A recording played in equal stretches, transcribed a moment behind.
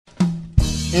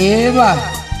Eva.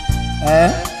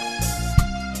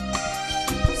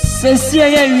 Sesia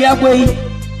ya wiabwe.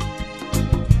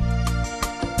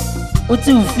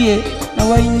 Oti ufie na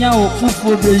wanya ofufu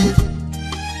obeyi.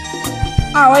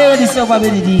 Ah, why you say over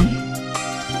baby?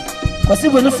 Cause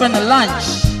if we no friend a lunch.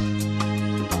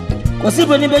 Cause if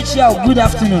we no be chia good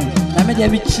afternoon. Na me dey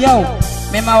be chia.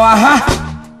 Me ma wa ha.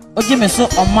 Oji me so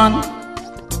Oman.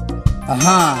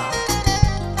 Aha.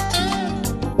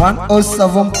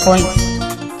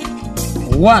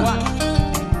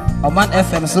 107.1 Oman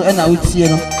FM so na utie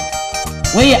no.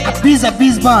 We Abizz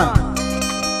Abiss Band.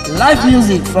 Live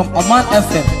music from Oman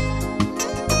FM.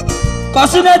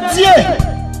 Cause you not tie.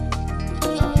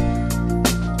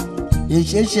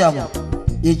 Yechechiamo.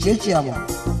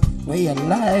 We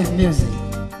live music.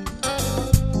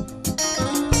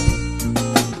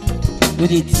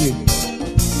 With it here.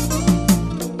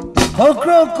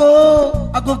 Okroko,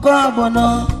 akoko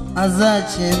abono,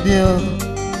 azache bio.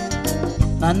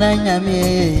 Nananya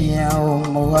mi ya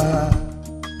omowa.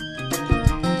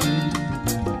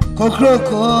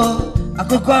 Okroko,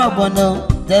 akoko abono,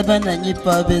 debe na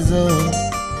nyipa bezo.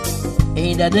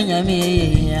 Inda dunya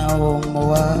mi ya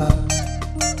omowa.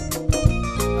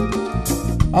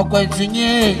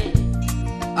 Okwentinye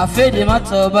afede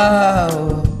matoba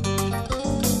o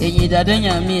enyi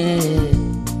dadanya mi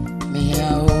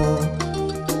o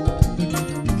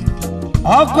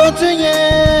okwentinye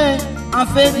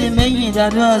afede menyi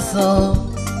dadoso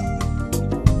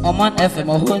Oman FM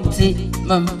honti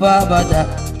mamba bada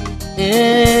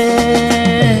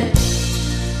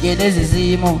yene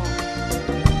zizimo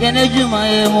yene juma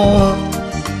emo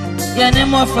yene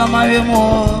mo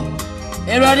famahemo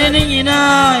Erade ni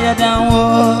nyina ya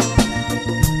danwo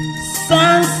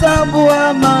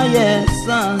Sansabua maye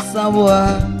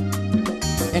sansabua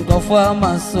Enkofwa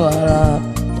maswara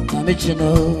na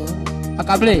michino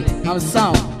Akable, I'm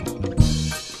sound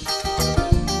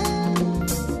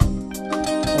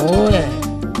Oh yeah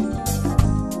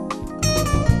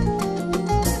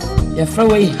Your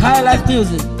freeway Highlife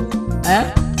music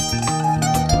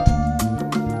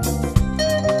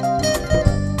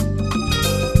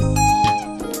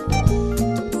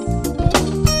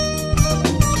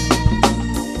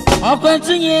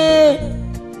Continue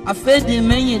afedi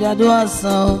menyi dado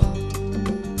aso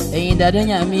eyin dado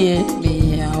nyamie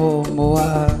mi ya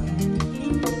omoa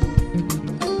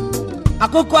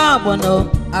akoko abono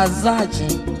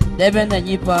azachi debe na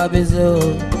nyipa bezo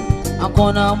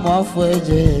akona moafo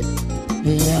eje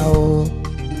mi ya o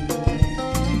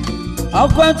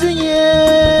continue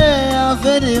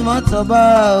afedi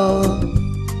matoba o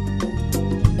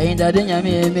eyin dado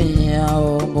nyamie mi ya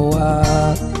omoa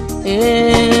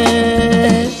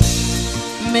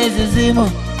Mezizimo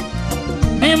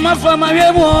Mima fama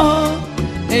yemo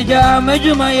Eja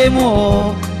mejuma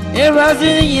yemo Erazi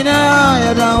yina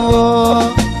yadanwo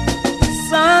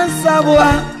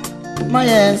Sansabua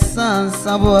Maye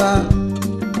sansabua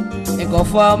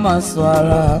Ekofa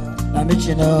maswara na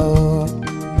michino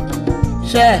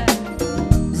She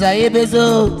Zaye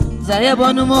bezo Zaye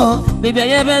bonumo Bibi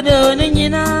yebedo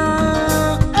ninyina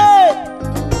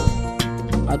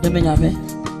Adumenyame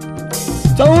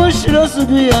Tawushiro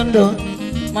suguyando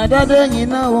Madada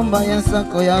nyina wumba yansa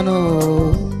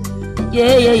koyano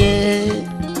Yeah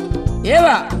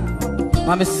Eva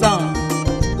Mami sound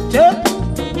Che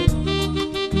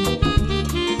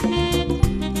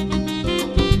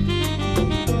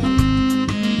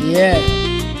Yeah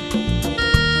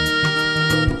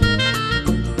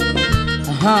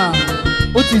Aha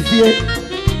Utifie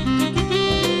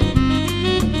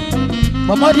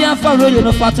Mamadi Alpha Radio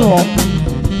no fatu ho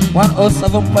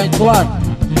 107.1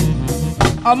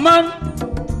 Oman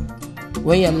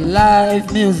we are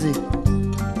live music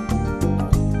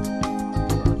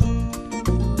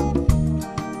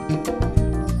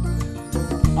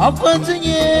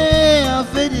Continue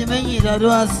afedi menyi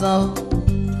dado asa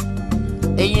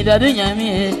enyi dado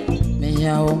nyami me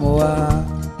ya omoa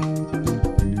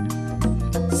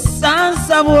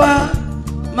Sansabua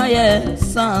maye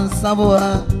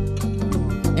sansabua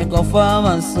Enkofa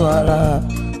maswara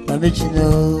na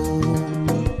michino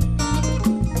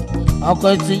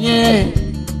Continue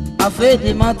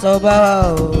afedi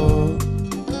matoba o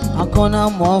akona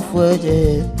moafo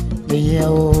eje me ya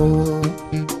o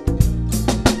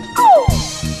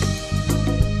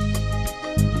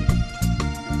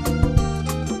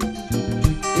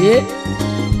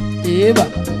Eba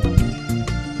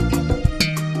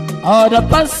Oda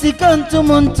pasikantu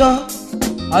munto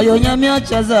Ayo nyami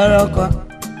achazara kwa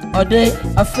Ode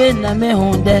afena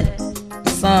mehunde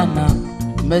Sana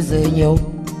mezenyo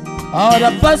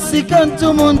Oda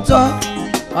pasikantu munto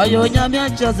Ayo nyami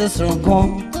achaze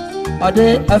sronko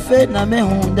ode afe na me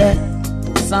hunde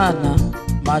sana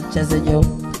macheze yo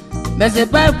meze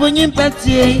bible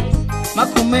nyimpatie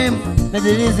makumem me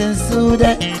the reason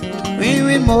sude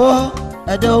we mo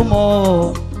ado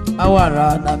mo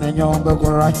awara na me nyombe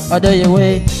kora ode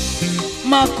yewe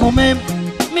makumem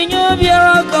minyo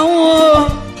biara kawo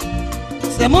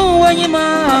semu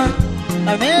wanyima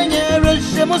na menye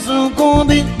reshe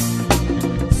musunkumbi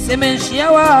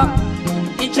semenshiawa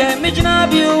iche mijina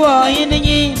biwa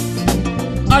yininyi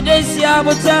odesi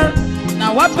abutar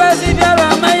na wapesi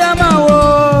biara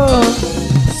mayamawo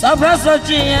sabra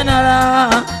sochi yenara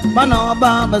mana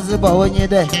oba maziba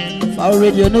wonyede fa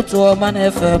radio no to Oman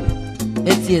FM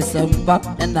eti sempa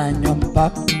na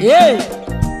nyompa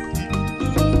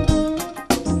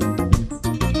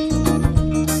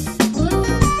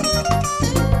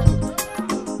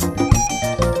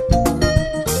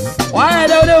why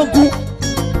don't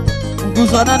you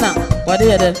sonana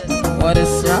what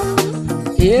is ya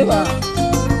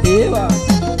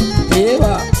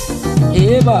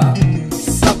eva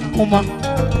sakuma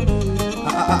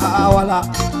wala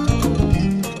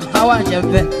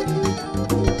awanyebe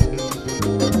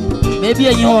maybe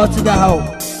you want to the how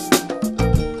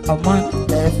Oman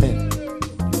FM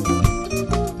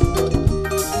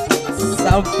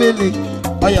some feeling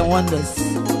all your wonders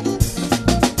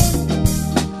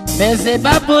meze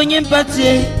babu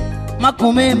nyimpatie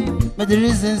makumem me the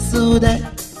reason so that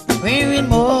we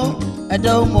more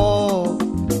adomo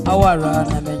awara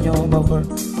na menyomba for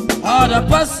oda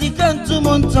pasikan tu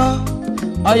monta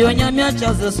ayo nyamia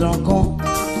chaze sonko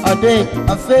ode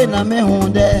afe na me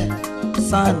hunde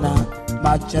sana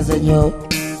machaze yo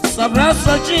sabra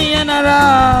sochi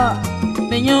yanara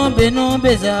menyombe no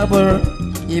bezabor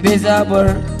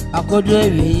ibezabor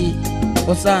akodrewi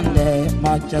osande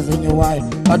machaze yo wai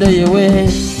ode yewe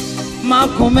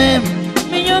makumem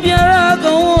minyo biara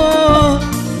gawo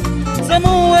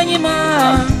semu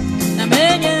wanyima na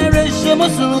menye reshe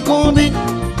musukumbi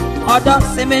oda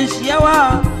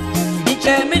semenshiawa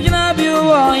iche mijina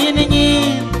biwa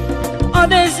yininyi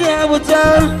odesi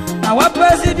abutar na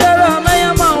wapesi biara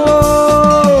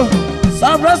mayamawo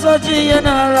sabra sochi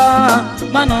yenara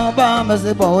manoba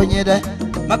mazibo onyede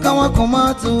makawa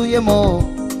kumatu yemo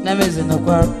na mezino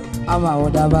kwar ama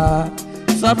odaba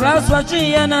sabra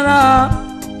sochi yenara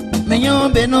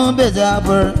menyombe no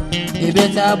bezabur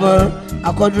ibezabur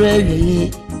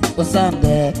akodrewi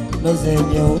osande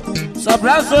mezenyo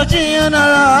sabra sochi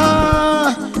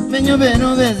yanara menyombe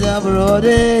no bezabur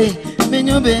de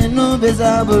menyombe no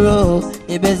bezabur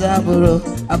ibezabur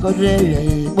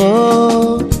akodrewi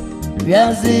bo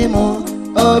biazimo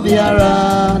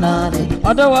obiara nani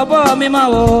odo wabo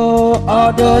mimawo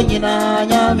odo nyina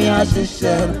nyami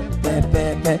ashishe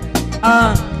pepepe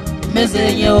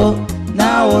mezenyo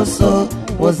na also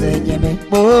was a game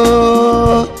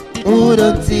bo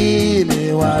udonti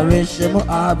me warishe mo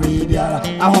abribiara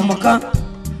ahomka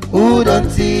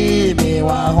udonti me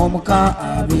wa homka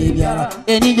abribiara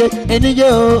enije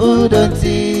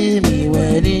udonti me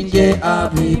weninje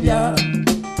abribiara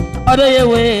odo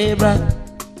yewe bra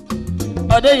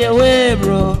odo yewe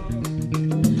bro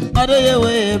odo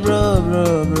yewe bro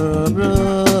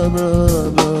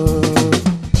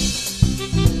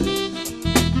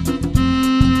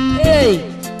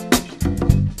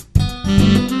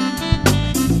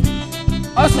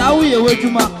Osa uye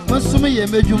wejuma, monsumi ye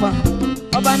mejuma.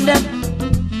 Obande,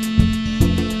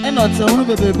 eno te hunu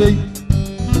bebebe.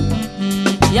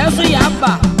 Yasu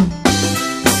yamba.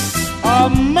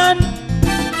 Oman,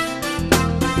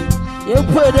 ye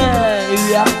pwede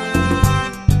iwia.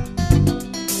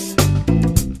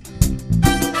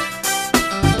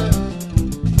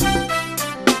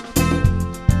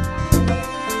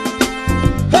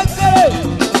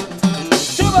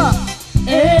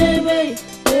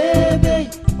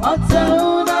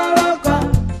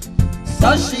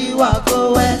 Sashi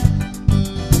wakowe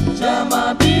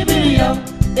Jama bibiyo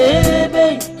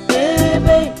ebe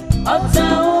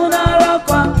Ata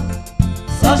unarakwa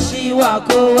Sashi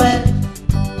wakowe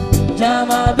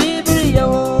Jama bibiyo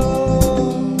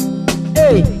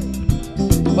Hey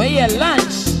when you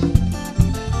lunch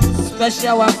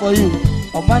special one for you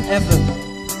Oman FM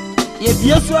ye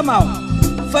bioswa ma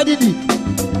fadidi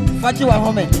fati wa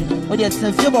home o de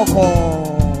tsenfie boko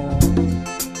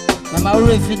na ma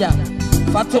ore fida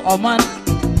Fatu Oman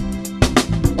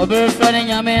Obere friend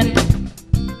nyamen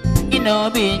Ino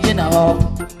bi jina ho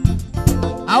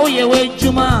Awo ye we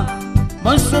juma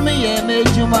Monsumi ye me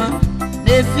juma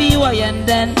Nefi wa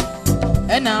yenden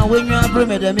Ena we nwa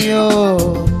bremedami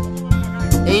yo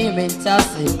Eyi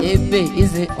mentasi ebe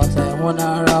izi ota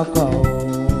wana rako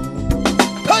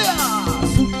Kaya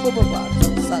Super Baba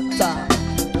Sata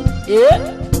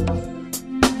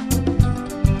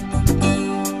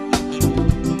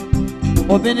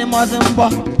Obini Mazimbo,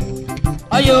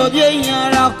 Ayo be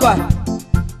Yarakwa,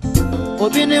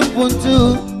 Obini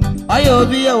Puntu, Ayo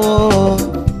be a wo,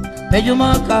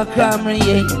 Mejumaka Cramry,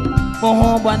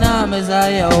 Poho Bana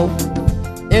Messiah,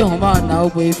 Oman now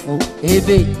grateful,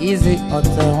 Ebe easy on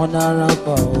the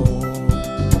Honarako.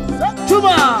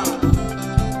 Chuma,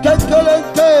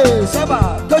 Kakalente, Saba,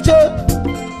 Coach.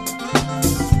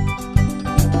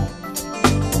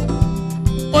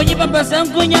 Onye papa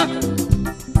sankunya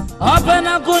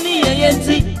Apana kuni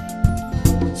yenti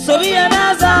Sobi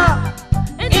anaza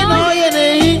Ino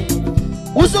yenehi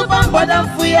Usupan badam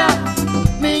fuya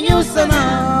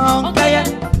Minyusana Onkaya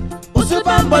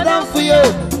Usupan badam fuyo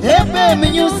Ebe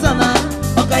minyusana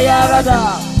Onkaya rada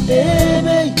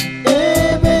Ebe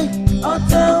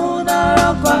Ota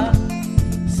unarakwa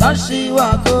Sashi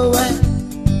wakowe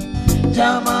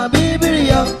Jama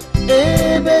bibriyo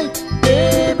Ebe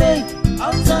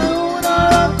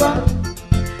Altaunaraka,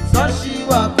 Sashi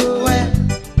wakowe,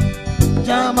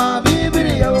 Jama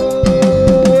bibriyo.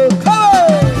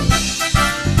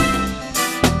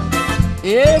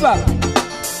 Eba,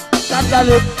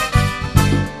 Tatale,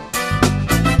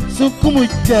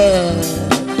 Sukumuche,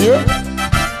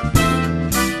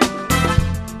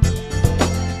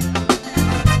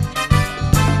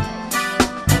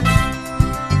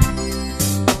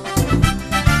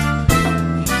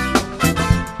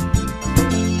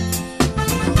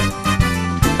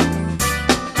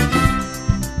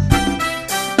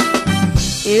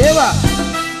 Eva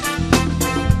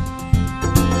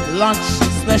lunch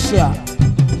special,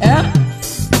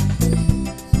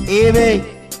 Ebe,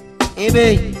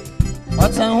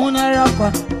 Otahuna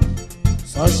Rakwa,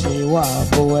 Sashi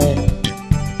Wakowe,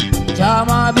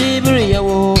 Jama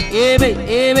Bibriyo,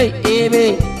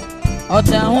 Ebe,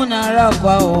 Otahuna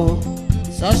Rakwa,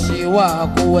 Sashi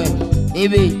Wakowe,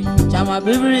 Ebe, Jama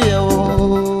Bibriyo.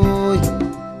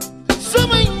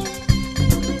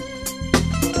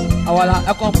 Awala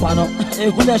akompano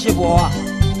ekunda shiboa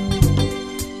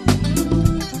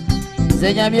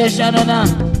Zenyamie shanona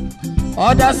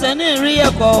Oda seni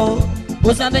riyeko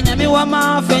Usande nyami wa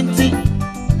mafenti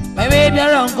Mewe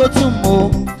biara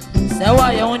nkotumbo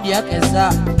Sewa ya undi ya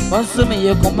kesa Konsumi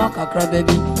ye kumaka kra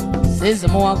baby Sezi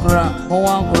mwa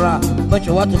kura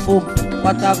Bacho watu fumu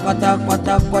Kwata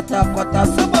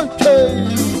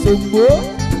Sumbo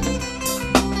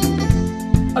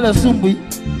Ala sumbi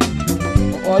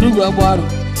Orugu abwaru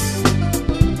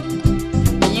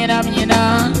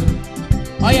Mnyina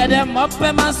Oya dem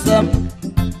mope masam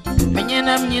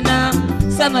Mnyina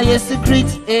Sana ye secret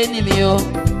enemy yo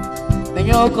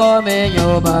Menyoko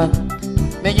menyoba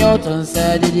Menyoton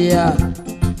sadidia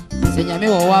Senyami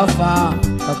wa wafa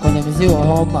Kakonemizi wa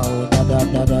homa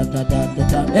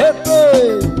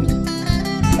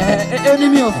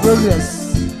Enemy of progress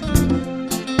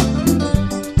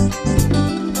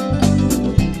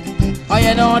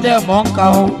Oya no de monka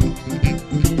ho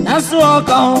Nasu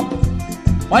oka ho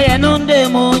Oya no de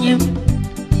monyi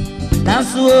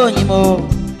Nasu onyimo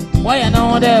Oya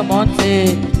no de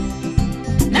monte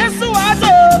Nasu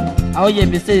wazo Oye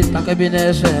mistake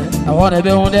kakabineshe I wanna be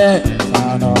on there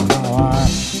Sano kawa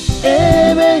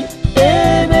Ebe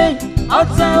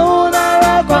Ota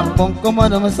unaraka Konkoma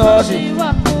no masoshi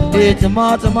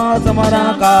Tomato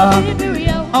maraka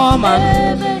Oman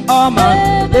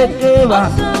Dekeva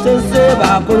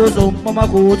Seba Kuruso Mama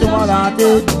Kutu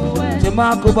Marate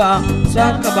Timakuba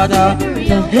Sankabada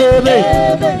Hebe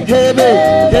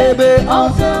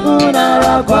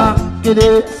Unaraka Gide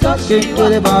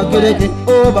Gide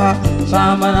Oba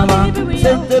Samanama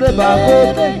Sentere Bako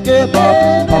Keba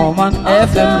Oman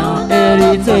FM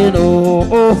Eriteno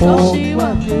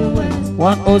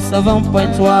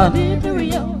 107.1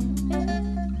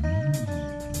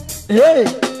 Hey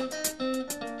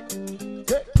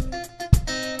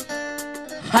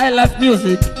Highlife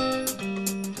music,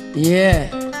 yeah.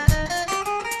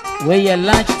 Where your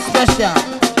lunch special,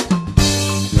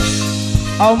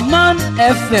 Oman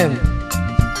FM,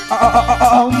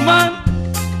 Oman.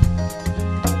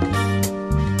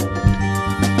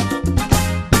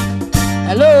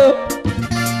 Hello,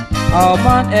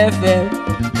 Oman FM.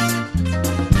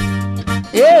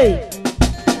 Hey,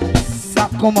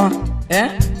 Sakoma,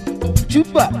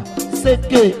 Chupa,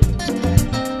 Sikyi,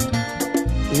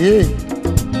 yeah.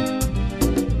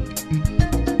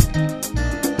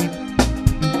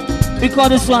 We call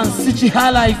this one Sikyi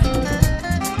Highlife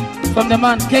from the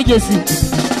man KJC.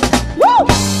 Woo!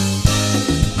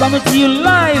 Coming to you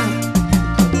live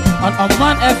on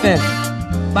Oman FM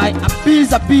by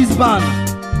Abizz Band.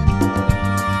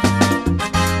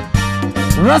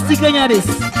 Rusty Kenya this.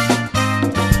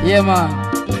 Yeah man.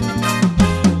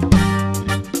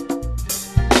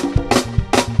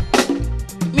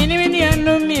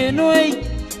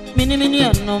 mini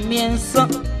no miensa.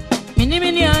 Mini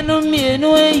no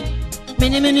mienue.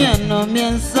 Mini no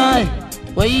miensa.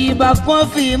 Way back one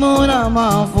femona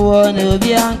man for no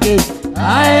bianche.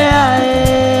 Aye,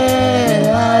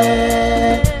 aye,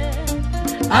 aye.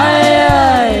 Aye,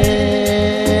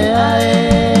 aye,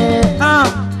 aye.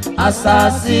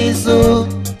 Asasiso.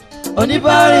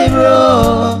 Onibari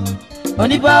bro.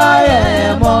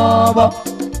 Onibari mobo.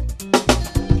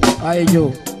 Aye,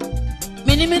 yo.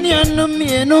 Mini no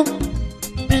mienu.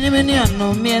 Mini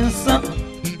no miensa.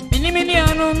 Mini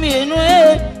no mienu,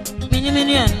 Mini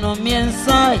no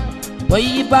miensa.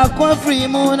 Way back one free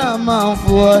moon a man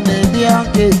for the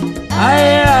bianche.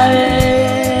 Aye,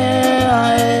 aye,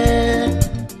 aye.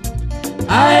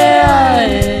 Aye,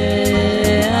 aye,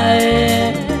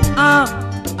 aye.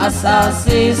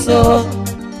 Asasiso.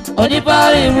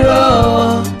 Onibari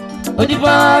bro.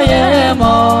 Onibari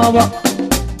mobo.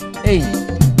 Hey,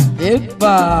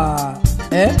 Eba.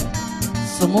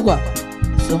 Samuga.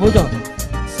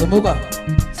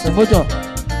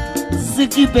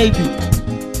 Sikyi baby.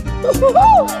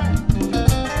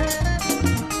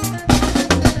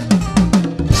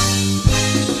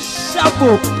 Shabo.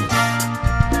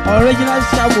 Original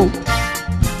Shabo.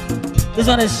 This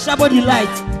one is Shabo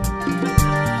Delight.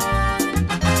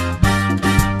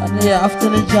 And yeah,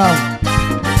 afternoon jam.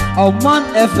 Oman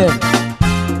FM.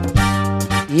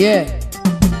 Yeah.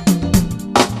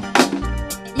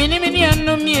 Mini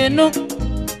no mienu.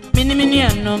 Mini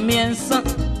no miensa.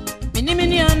 Mini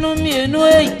no mienu.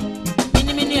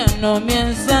 Mini no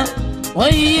miensa.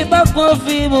 Way back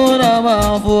coffee mura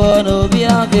ma for no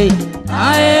bianche.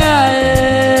 Aye,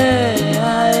 aye,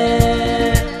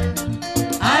 aye.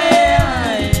 Aye,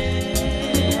 aye,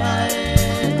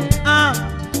 aye.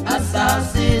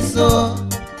 Asasiso.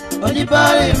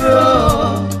 Onibari bro.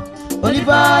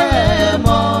 Onibari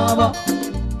mobo.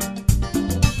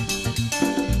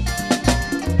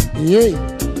 Yeah.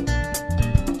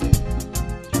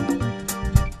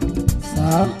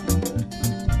 Sa.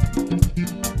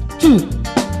 Two.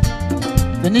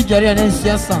 Veni jari ane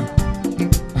siasa.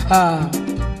 Ha.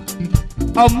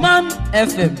 Oman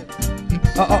FM.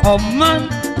 Oman.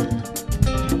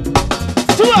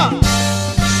 Tua.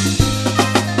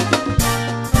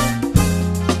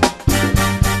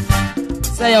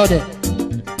 Say out there.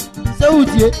 Say who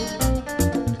tie.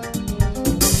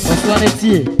 What's one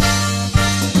tie?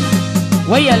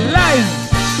 Where you live?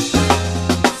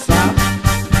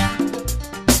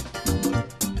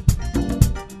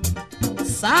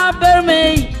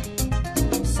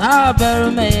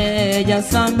 Saber me, ya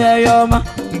sambe yoma.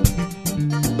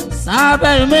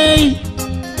 Saber me,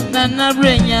 nana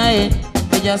brenya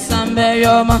ya sambe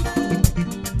yoma.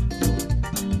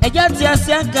 Eja tia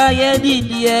sianka ye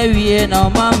di ewie na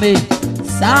mame.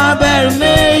 Saber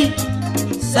me,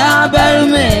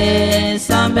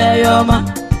 sambe yoma.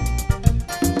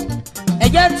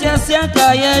 Eja tia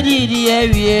sianka ye di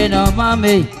ewie na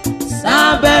mame.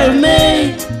 Saber me,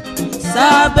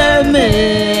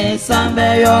 sambe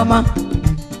yoma.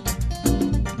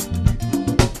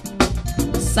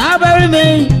 Saber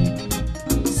me,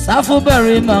 safu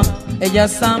berima, eja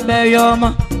sambe yoma.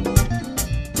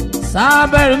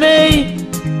 Saber me,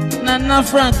 nana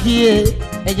Frankie,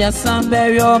 eja sambe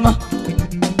yoma.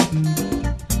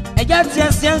 Eja tia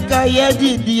sianka ye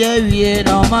di ewie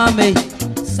na mame.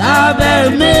 Saber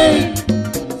me,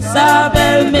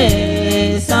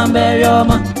 sambe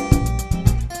yoma.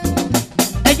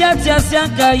 Eja tia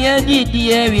sianka ye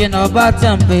di ewie na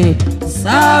batambe.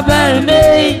 Saber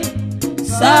me,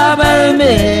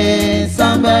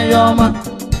 sambe yoma.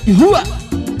 Ihua.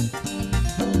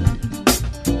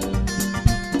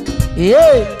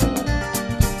 Yeah.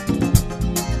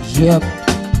 Yep.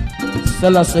 C'est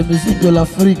la musique de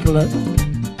l'Afrique là.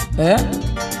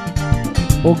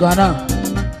 Au Ghana.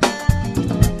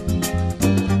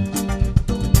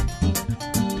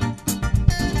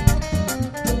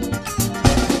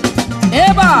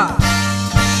 Eba.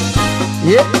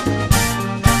 Yeah.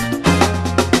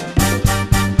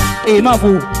 Hey, ma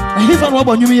fou. Il faut nous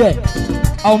bonne nuit.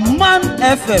 Oman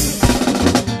FM.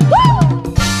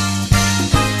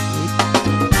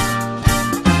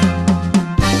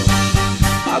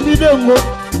 Abidongo.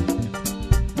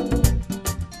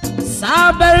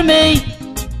 Saber me,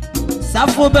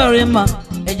 safu berima,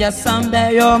 eja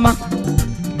sambe yoma.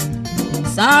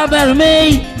 Saber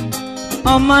me,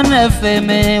 Oman FM,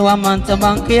 wa manta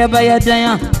banki ya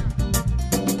bayadaya.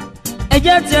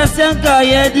 Eja tia senka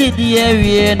ye di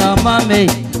ewie na mame.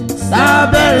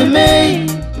 Saber me,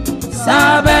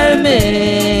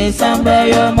 sambe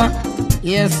yoma.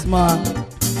 Yes man.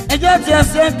 Eja tia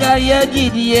senka ye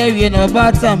di ewie na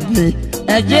batambe.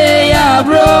 Eje ya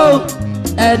bro.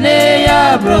 ene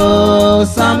ya bro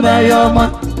samba yoma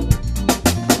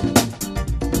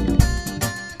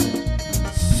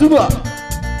suba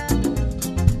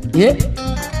yeah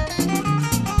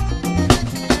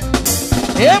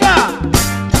eba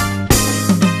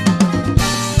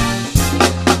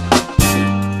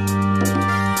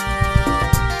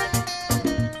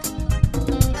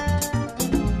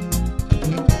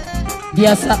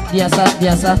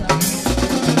biasa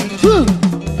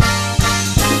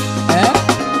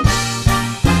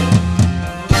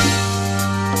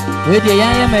we dey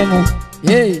yan memo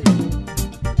hey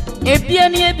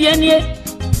ebianie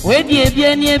we dey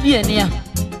ebianie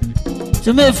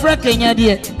to me fra Kenya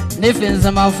dey ne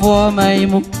finzama for my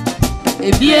mu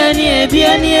ebianie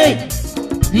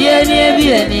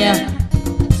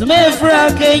to me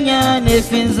fra Kenya ne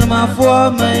finzama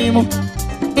for my mu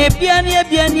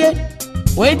ebianie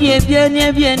we dey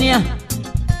ebianie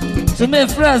to me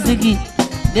fra Sikyi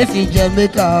ne fi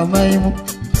Jamaica my mu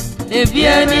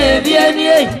ebianie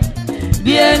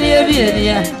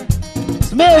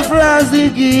me fra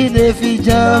Sikyi ne fi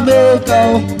Jamaica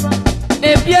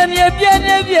ebianie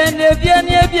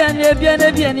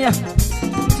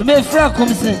to me fra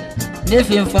Kumse ne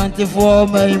fi Infante for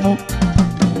my mu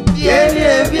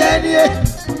ebianie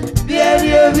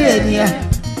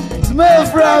me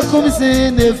fra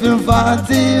Kumse ne fi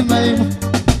Infante my mu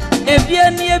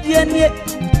ebianie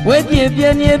we dey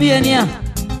ebianie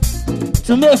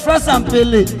to me fra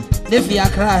Sampele ne fi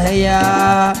Accra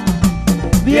heya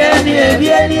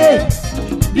bienie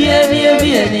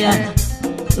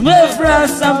to me fra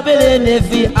Sampele ne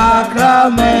fi Accra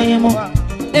my mu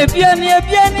ebianie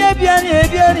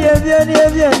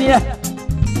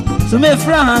to me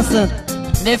fra Hansen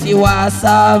ne fi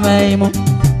Wasa my mu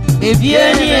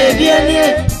ebianie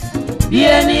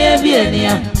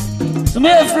to me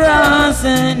fra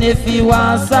Hansen ne fi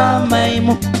Wasa my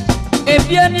mu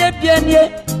ebianie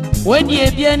we dey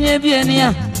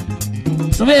ebianie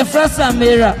to me fra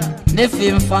Samira ne fi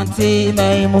Infante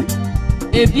my mu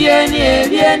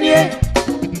ebianie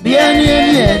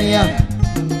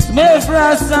to me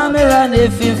fra Samira ne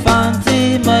fi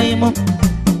Infante my mu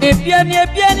ebianie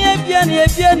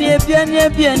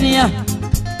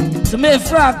to me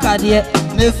fra Kadie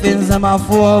ne fi Nzama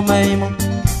for my mu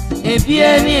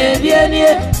ebianie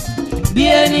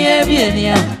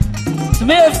to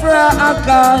me fra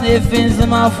Aka ne fi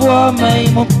Nzama for my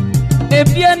mu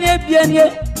ebianie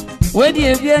we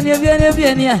dey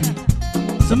ebianie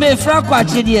to me fra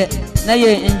Kwachi de na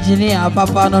ye engineer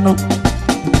papa no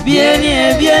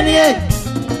bienie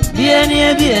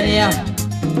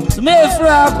to me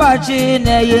fra Kwachi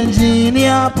na ye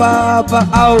engineer papa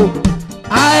au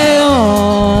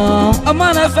ayo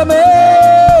Oman FM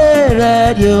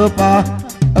radio pa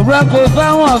rako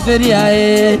fa won feri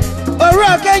aye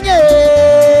ora Kenya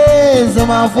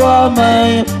Nzama for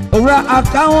my ora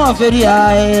Aka won feri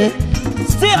aye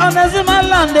see on Azima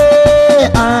land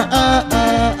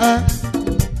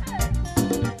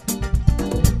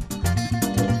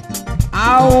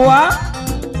awa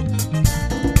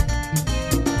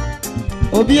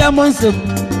Obia Monsem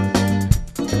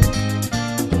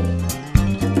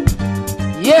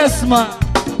yes ma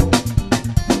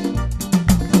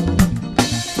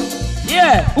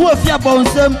yeah who afia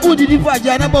bonsem who did you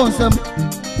vagina bonsem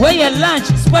where your lunch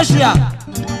special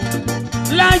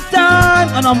lunch time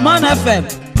on Oman FM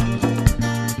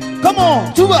come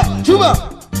on chuba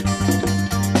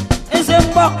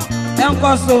Esemba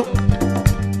enkoso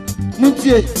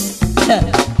mutie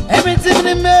everything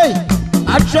in me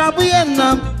atrabu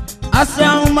yenam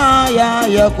asama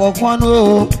ya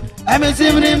kokwano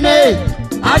everything in me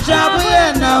atrabu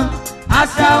yenam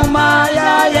asama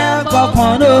ya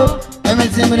kokwano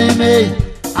everything in me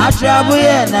atrabu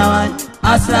yenam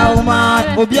asama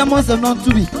obia monsem not to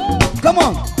be come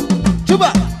on chuba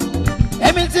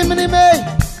everything in me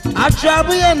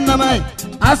atrabu yenam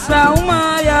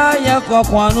asama ya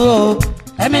kokwano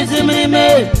everything in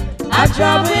me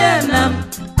atrabu yenam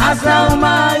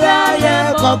asama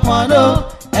ya kokwano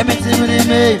everything in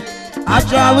me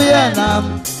atrabu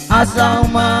yenam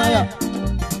asama ya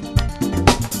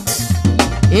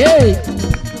hey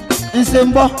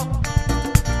Nsembo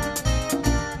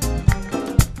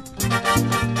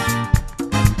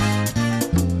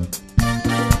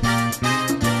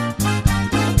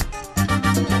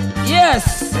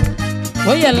yes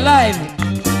we are live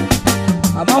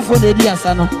I'm on for the dia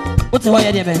sano what why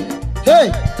you there hey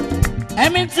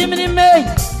everything in me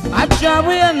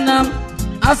atrabu yenam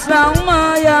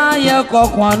asama ya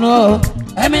kokwano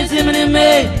everything in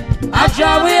me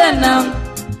atrabu yenam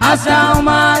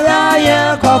asama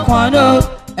ya kokwano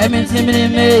everything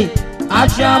in me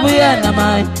atrabu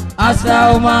yenam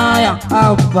asa umaya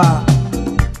abba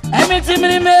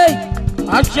emitimini me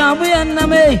achabu yanna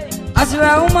me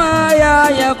asra umaya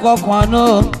ya kokwano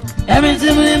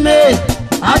emitimini me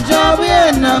achabu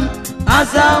yanna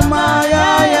asa umaya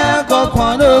ya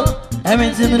kokwano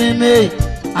emitimini me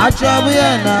achabu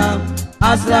yanna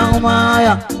asa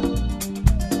umaya.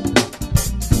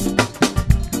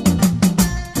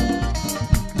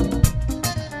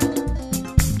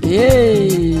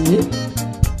 Yeah.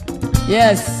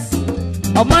 Yes.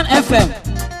 Oman FM.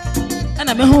 And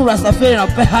I'm who Rastafari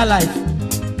of Highlife.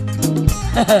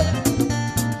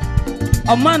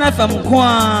 Oman FM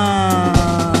kwa.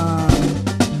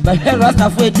 Baby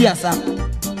Rastafari diasa.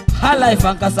 Highlife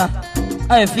ankasa.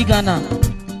 Aye figana.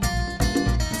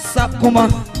 Sakuma.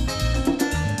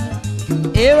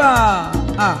 Era.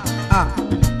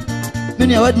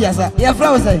 Mini wa diasa. Ya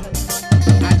flower say.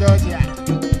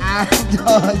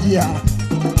 Georgia.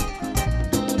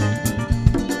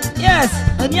 Yes,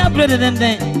 and you're better than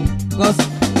that. Because,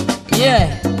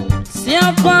 yeah, see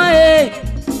how quiet.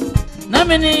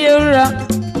 Namini Yura.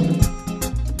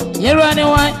 You're running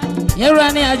white. You're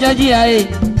running a Georgia.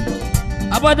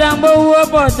 Abadambo,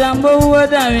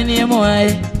 down in your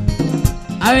moy.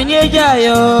 I mean, you're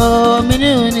Jayo,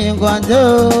 Minuni,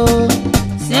 Guanto.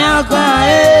 See how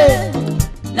quiet.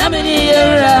 Namini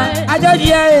Yura. A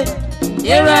Georgia.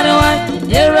 You're running,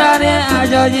 a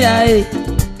Georgia.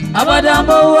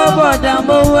 Abadambo,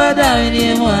 down in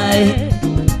your way.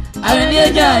 I mean, you're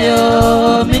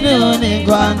Jayo, Minuni,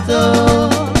 Guanto.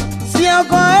 See how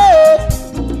quiet.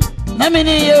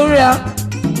 Namini Yura.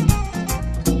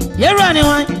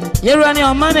 You're running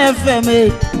on Man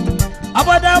FM.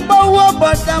 Abadambo,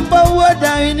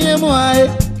 down in your way.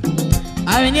 I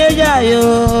mean, you're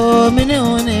Jayo,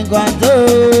 Minuni, Guanto.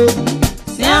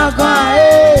 See how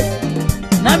quiet.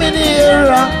 Namini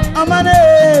Yura, Amane,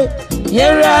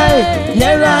 Yera,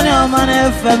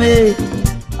 Amane for me.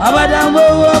 Abadambo,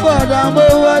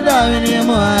 down in your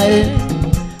way.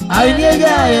 I need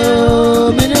you,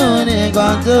 Minuni,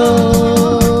 Gonto.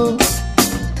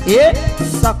 Yeah,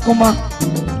 Sakuma.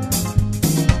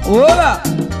 Ola.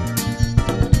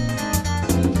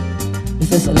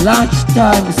 This is a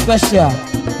lunchtime special.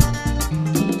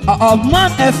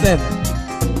 Oman FM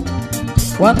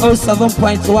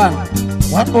 107.1.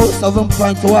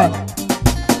 107.1.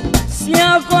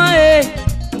 Siakwae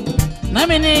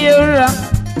Namini Yura.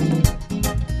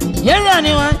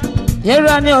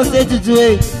 Yera ni ose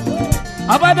tutue.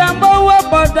 Abadambo,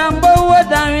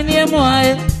 down in your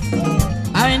moy.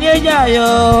 I need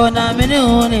Jayo, Namini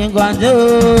Uni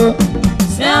Guanto.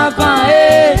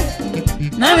 Siakwae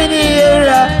Namini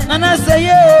Yura. Nana say,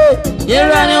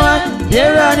 Yera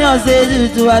ni ose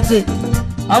tutue.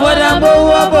 Abadambo,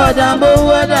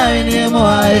 down in your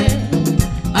moy.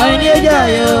 I need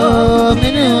Jayo,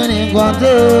 Minuni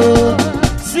Guanto.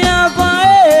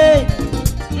 Siakwae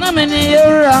Namini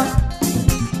Yura.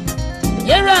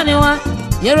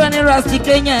 Yera ni Rasti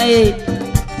Kenya.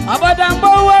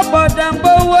 Abadambo,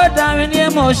 down in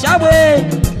your mo shabwe.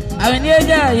 I need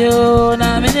Jayo,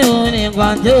 Namini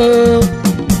Guanto.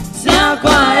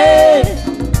 Siakwae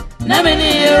Namini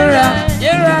Yura.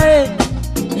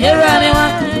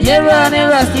 Yera ni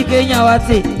Rasti Kenya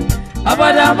wati.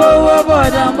 Abadambo,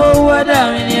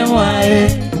 down in your way.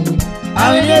 I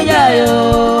will need Jayo,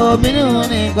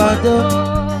 Minuni, Guanto.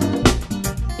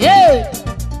 Yeah.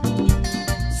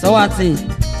 So what's it?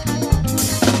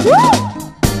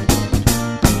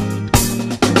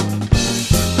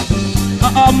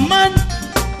 Man.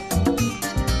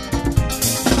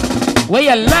 Where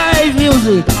your live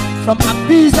music from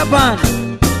Abizz Abiss Band.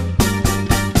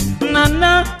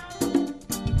 Nana.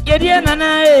 Yedia Nana.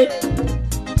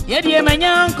 Yedi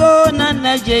manyanko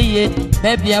nana jeye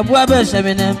baby abua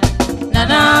beshamine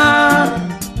nana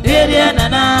yedi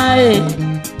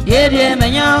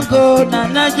manyanko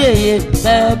nana jeye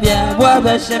baby abua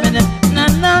beshamine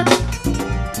nana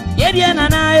yedi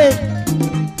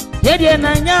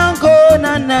manyanko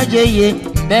nana jeye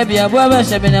baby abua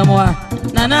beshamine moi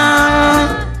nana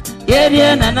yedi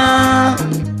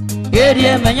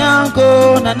manyanko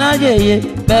nana jeye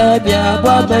baby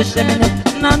abua beshamine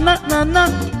nana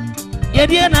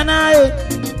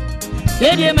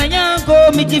Yedi manyanko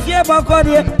mitifie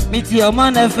bakode miti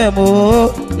Oman FM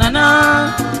nana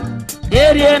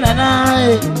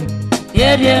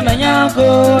yedi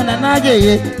manyanko nana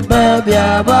jeye baby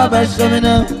ababa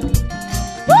shamina.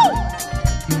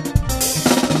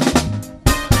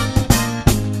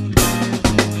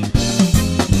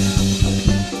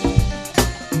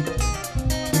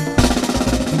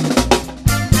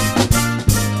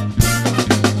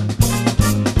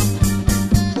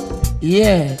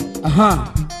 Yeah,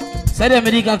 Said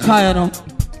America Kaya no.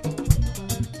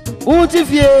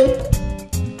 Utifie,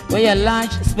 where your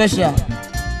lunch special.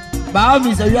 By all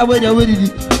means, you are waiting.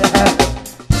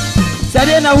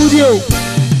 Saturday na audio.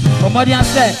 Comedian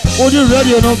said, audio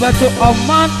radio no better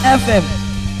Oman FM.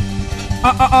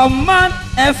 Oman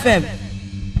FM.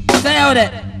 Say out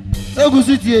there. So good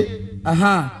to you.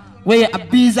 Where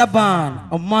Abizz Abiss Band,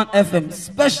 Oman FM.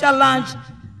 Special lunch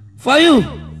for you.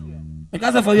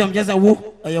 Because for you, I'm just a woo.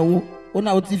 Who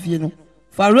na utifie no.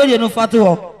 For radio no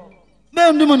fatu. Me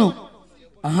undumuno.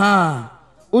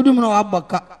 Udumuno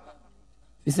abaka.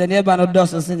 We said never no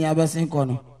dust and senior Abessin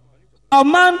Kono.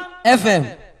 Oman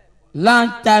FM.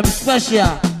 Long time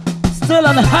special. Still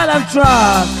on the Highlife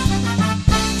track.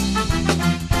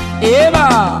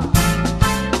 Eva.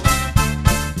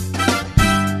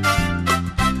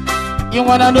 You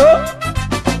wanna know?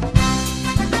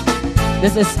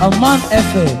 This is Oman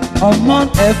FM. Oman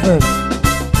FM.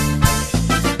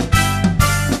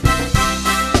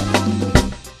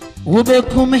 Ube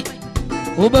kumi,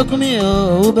 ube kumi.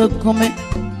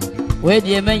 Where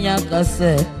the menya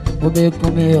kase, ube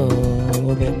kumi,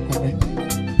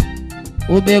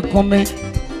 ube kumi.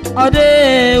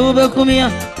 Ade ube kumi.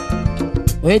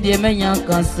 Where the menya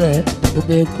kase,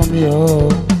 ube kumi.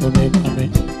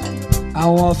 I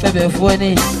want febe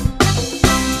fweni,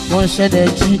 won't shed a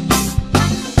cheek.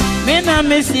 Mina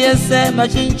miss yes,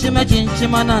 machinchi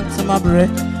manant my bread.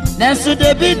 Nesu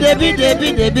debi.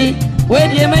 Where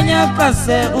the menya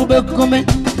kase, ube kumi.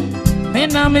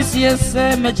 Mina miss yes,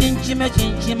 machinchi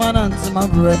manant my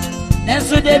bread.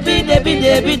 Nesu debi.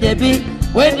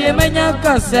 Where the menya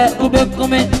kase, ube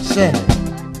kumi.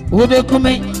 Ube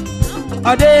kumi.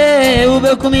 Ade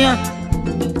ube kumi.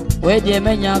 Where the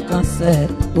menya kase,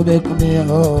 ube kumi.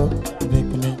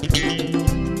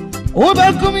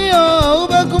 Ube kumi.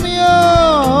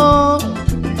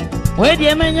 Where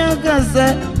the menya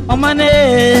kase, omane.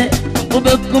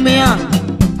 Ube kumi.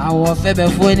 Awo febe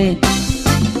fweni.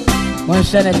 Mon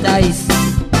shane tais.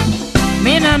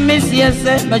 Mina miss yes,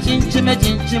 machinchi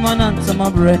manant my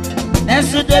bread.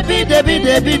 Nesu debi.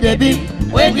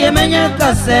 Where the menya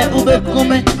kase, ube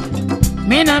kumi.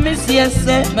 Mina miss yes,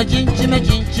 machinchi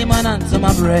manant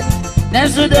my bread.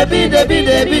 Nesu debi.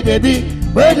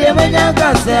 Where the menya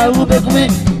kase, ube kumi.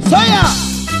 Soya.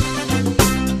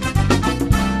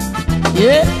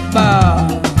 Yeah, ba.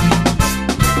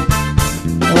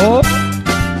 Oh,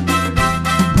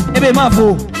 ebe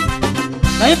mafu.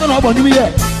 Na ife na obo nyumi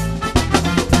ye.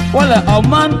 Wala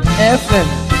Oman FM.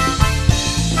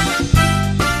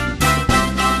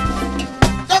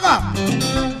 Saka.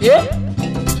 Yeah.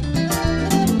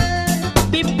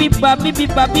 Bibiba.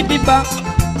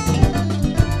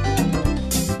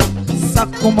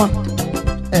 Sakuma.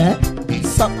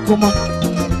 Sakuma.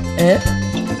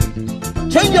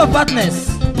 Change your partners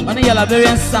on the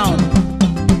Liberian sound.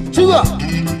 Sugar.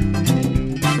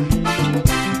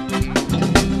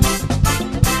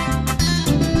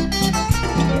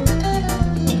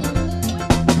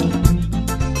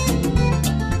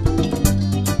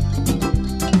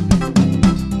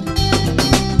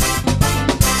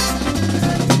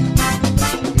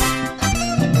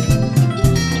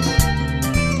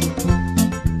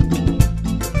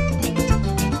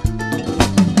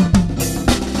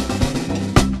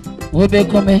 Ube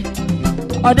kumi.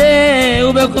 Ade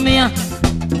ube kumi ya.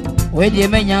 Where the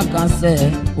menya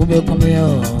kase, ube kumi.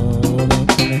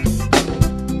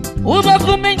 Ube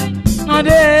kumi.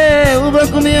 Ade ube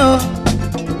kumi.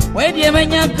 Where the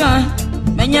menya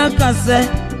kase,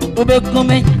 ube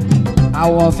kumi.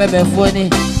 Awo febe fweni.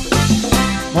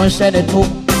 Mon shade tu.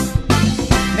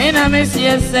 Mina miss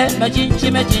yes,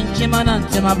 machinchi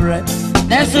manant my bread.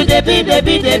 Nesu debi.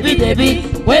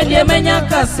 Where the menya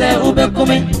kase, ube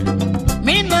kumi.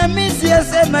 Mina miss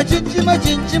yes, machinchi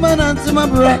manant my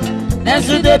bread.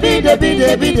 Nesu debi.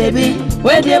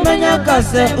 Where the menya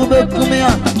kase, ube kumi.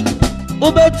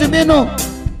 Ube to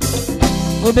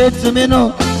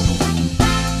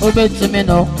me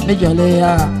no, me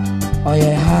jolea. Oh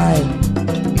yeah, hi.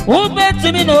 Ube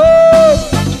to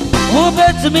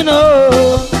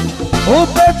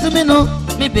me no,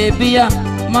 me baby ya.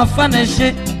 My funny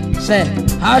shit, say,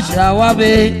 how should I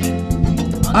be?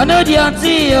 I know the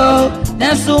auntie yo,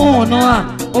 that's who no,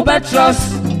 ube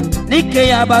trust, Nike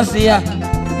Abasia.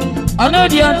 I know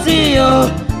the auntie yo,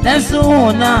 that's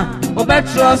who na, ube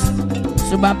trust,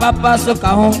 Suba Papa soka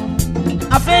home.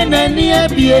 I find any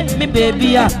be me baby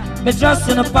ya, me trust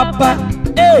in a papa.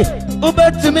 Hey,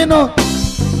 ube to me no,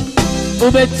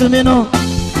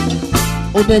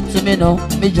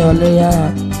 me jolea.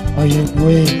 Oh you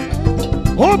boy.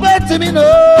 Ube to me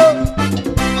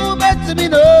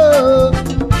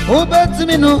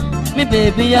no, me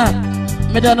baby ya,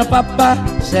 me done a papa,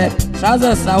 say,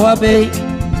 trousers sour bay.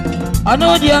 I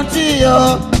know the auntie,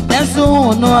 then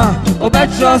soon, no,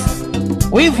 Obetros,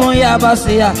 we from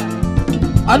Yabasia.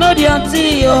 I know the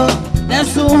auntie, then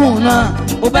soon,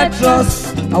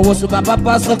 Obetros, I was about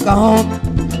Papa Soka home.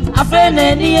 I friend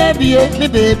any me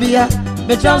baby,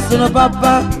 me Johnson of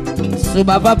Papa,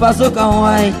 Suba Papa Soka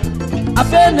home. I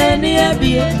friend any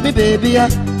me baby,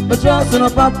 me Johnson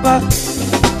of Papa.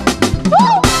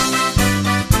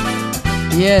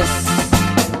 Yes.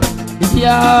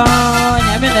 Yeah,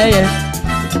 I'm in there.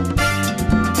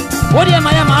 What do you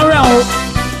mean? I'm around.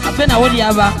 I've been a what do you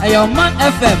have? A Oman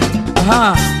FM.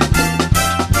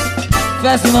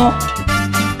 First, no.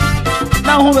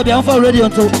 Now, who will be on for radio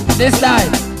until this side?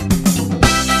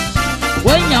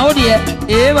 When you're here,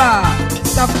 Eva,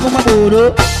 Sakuma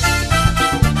Bodo.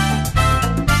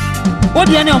 What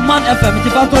do you know, Oman FM?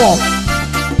 It's about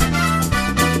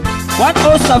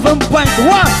 107.1.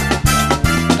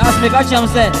 Last week, I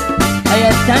said. I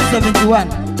had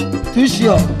 1071. Too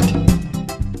sure.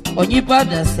 On your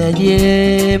partner said,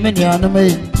 yeah, many on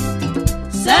me.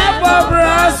 Sapa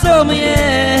brasso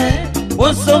me,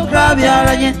 was so crab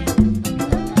yarn.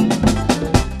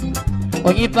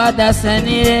 On your partner said,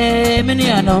 yeah, many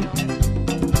on them.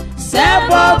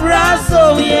 Sapa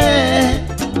brasso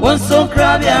me, was so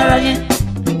crab yarn.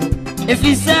 If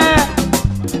he said,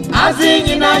 I sing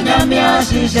in Anyamia,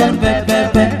 she shall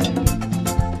pepe.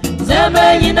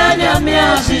 Zeme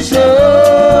nyamia shisho,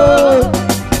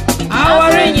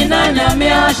 aware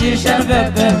nyamia shisha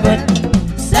pepe.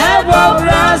 Sebo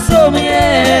braso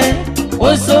miye,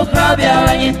 oso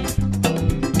krabia yin.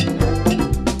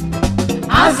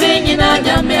 Azi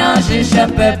nyamia shisha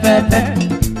pepe.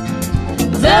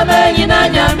 Zeme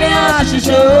nyamia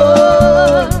shisho,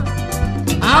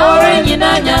 aware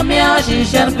nyamia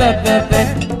shisha pepe.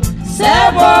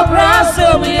 Sebo braso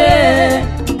miye.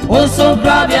 Also,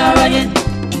 grab your ring.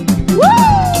 Woo!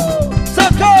 So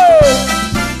cool!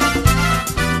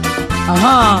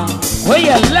 We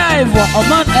are live on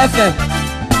Oman FM.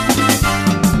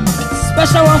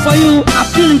 Special one for you,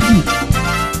 ability.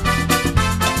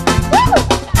 Woo!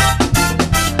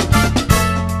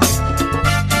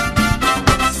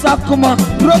 Sakuma,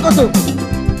 Rokoto.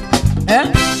 Eh?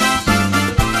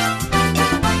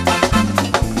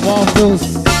 One of those.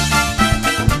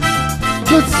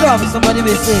 Good stuff, somebody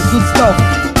may say, good stuff.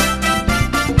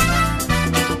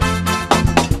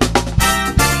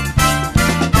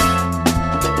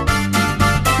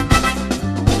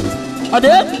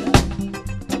 Ode?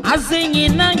 Azingi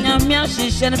na nyamia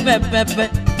shishen pepepe.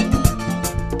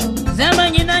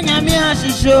 Zemanyi na nyamia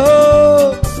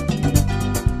shisho.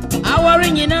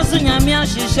 Awaringi na su nyamia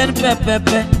shishen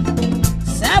pepepe.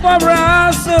 Sebo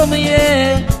braso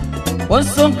miye.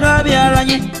 Onson krabi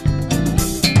aranyi.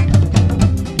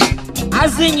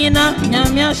 Azingina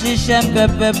nyamia shisha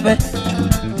pepepe.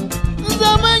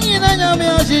 Zamanyina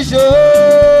nyamia shisho.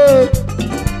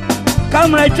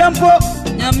 Kamra champo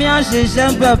nyamia shisha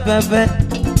pepepe.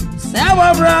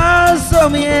 Sawa braso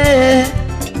miye.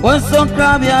 Onson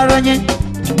krabi aranye.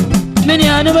 Mini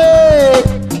anime.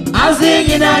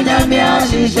 Azingina nyamia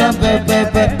shisha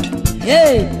pepepe.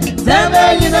 Hey,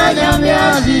 zamanyina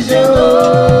nyamia shisho.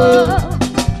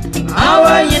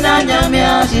 Awanyina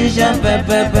nyamia shisha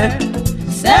pepepe.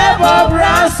 Sebo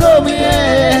braso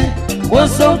miye,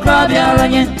 woso krabi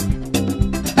aranye.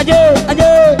 Aje,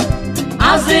 aje.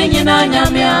 Azinyi na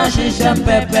nyamia shisha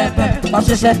pepepe.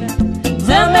 Pasese.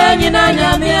 Zemenyi na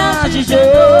nyamia shisho.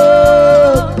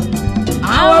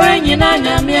 Awarenyi na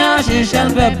nyamia shisha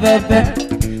pepepe.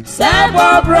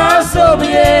 Sebo braso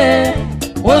miye,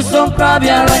 woso krabi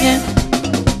aranye.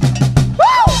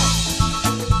 Woo!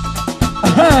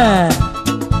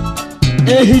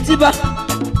 Hitiba.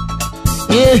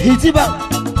 Hitiba.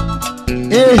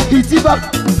 Hitiba.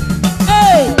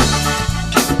 Hey!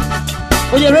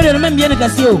 Oh, you're ready to remember me,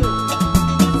 Casio.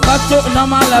 Back to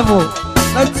normal level.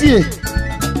 That's it.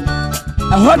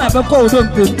 I want to go to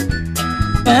the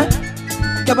eh?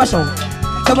 Cabashon.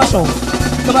 Cabashon.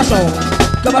 Cabashon.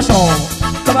 Cabashon.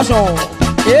 Cabashon.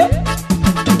 Eh?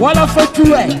 What a for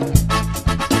two way.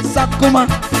 Sakuma.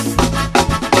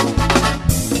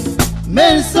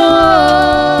 Menso.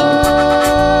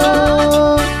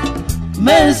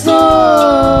 Menso,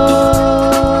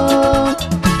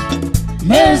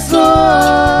 menso,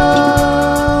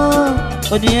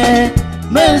 odie,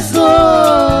 menso,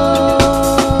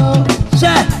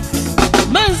 cha,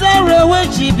 menso rewe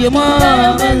chibimo,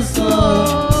 menso,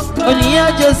 odie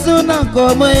Jesu na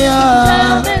komoya,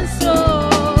 menso,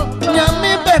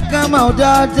 nyami beka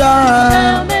maudada,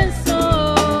 menso,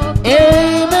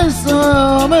 menso,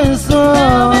 menso,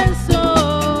 menso,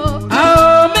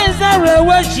 ah menso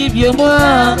rewe chibimo,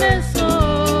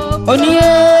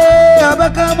 onye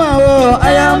abakama o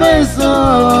I am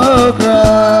so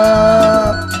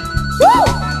cry.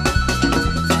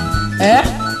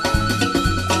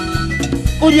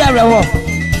 Udi arewo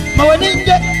ma woni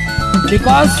nje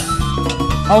because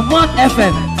Oman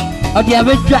FM odi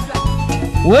abedwa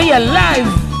we are live.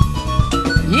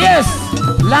 Yes,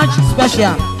 lunch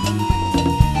special.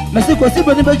 Merci kosi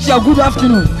boni be chia good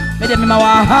afternoon. Me de me ma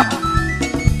wa ha.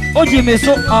 Oji me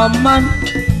so Oman.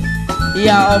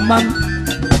 Ya Oman.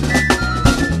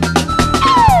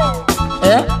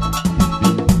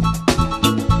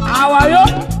 How are you?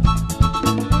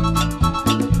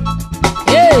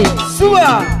 Hey,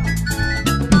 Sua.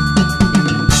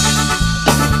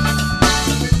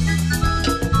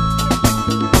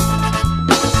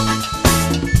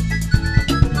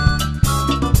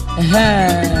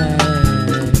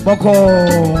 Boko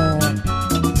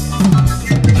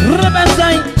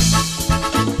Rebensai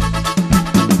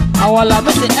Awala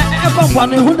mese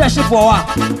ekompano hunda ship wa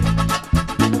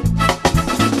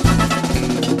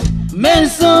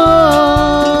Menso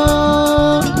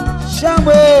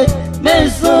Shamwe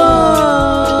Menso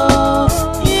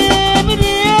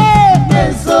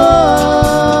Menso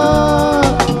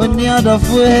Oni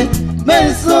adafwe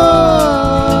Menso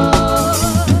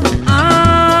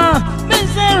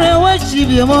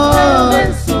Chibimo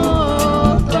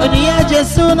Oniya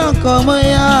Jesu na komo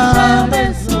ya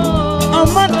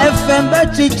Oman FM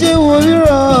bachichi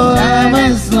wuro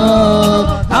Amenso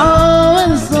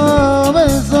Amenso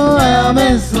Amenso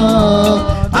Amenso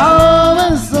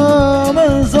Amenso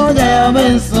Amenso Jaya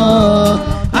Amenso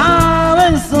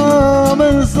Amenso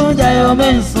Amenso Jaya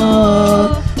Amenso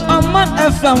Oman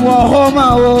FM wa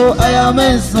homa wo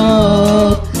Amenso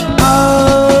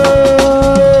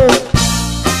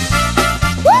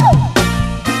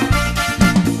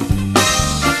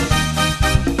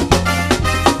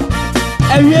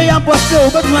Ewie ya poste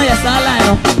obetuma ya sa line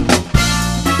no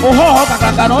oho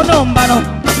kakaka no no mba no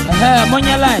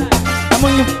monya line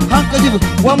amonyi hankajibu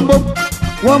wombo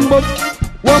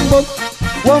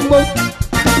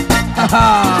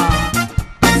haha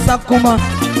sakuma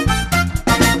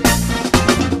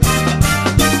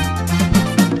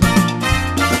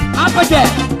apaje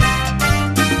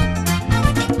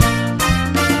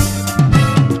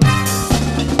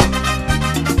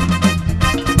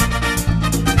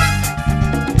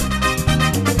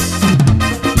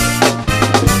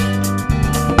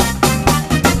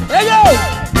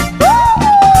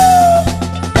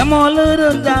Come on,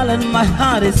 little darling, my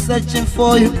heart is searching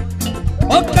for you.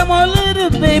 Oh, come on, little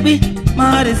baby, my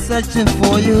heart is searching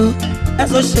for you.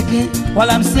 That's so shaking while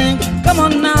I'm singing. Come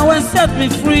on now and set me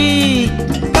free.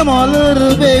 Come on,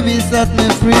 little baby, set me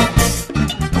free.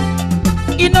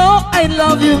 You know I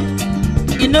love you.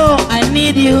 You know I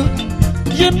need you.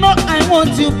 You know I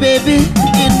want you, baby.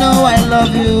 You know I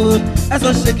love you. That's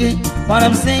so shaking while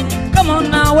I'm singing. Come on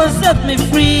now and set me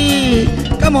free.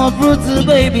 Come on, brutal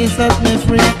baby, set me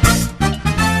free.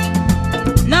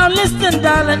 Now listen,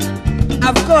 darling,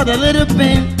 I've got a little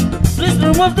pain. Please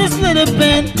remove this little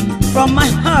pain from my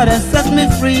heart and set me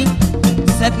free.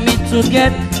 Set me to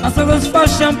get my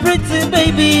satisfaction, pretty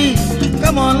baby.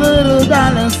 Come on, little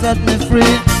darling, set me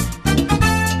free.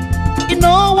 You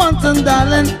know one thing,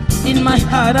 darling, in my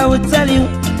heart I will tell you,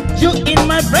 you in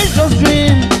my precious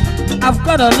dream. I've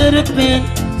got a little pain,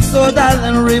 so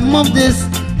darling, remove this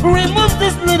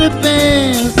little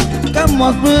pains. Come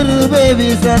on, pretty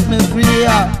baby, set me free.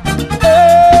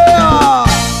 Hey,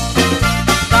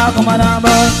 talk on my number.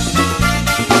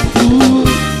 Ooh.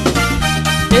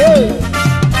 Hey,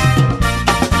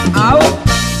 ow,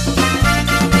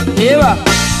 Eva.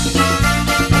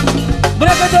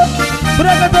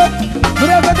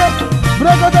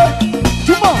 Bragado,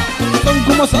 Chuma,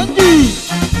 Sangumo Sanji,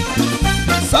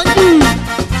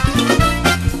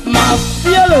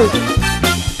 Mafialo,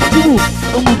 Chumu,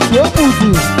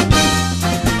 Omutu.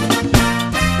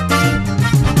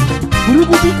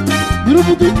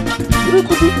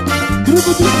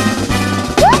 Burukutu.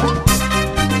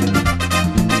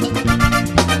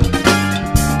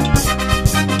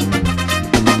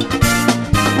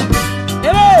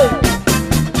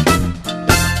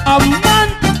 Oman.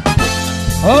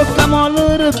 Oh, come on,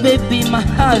 little baby, my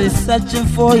heart is searching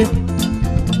for you.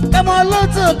 Come on,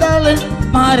 little darling,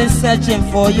 my heart is searching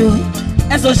for you.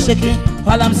 And so shaking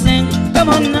while I'm singing. Come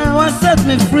on now and set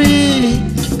me free.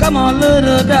 Come on,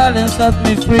 little darling, set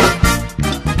me free.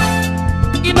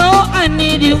 You know I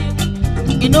need you.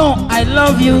 You know I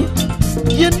love you.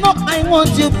 You know I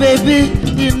want you, baby.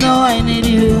 You know I need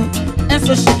you. And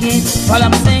so shaking while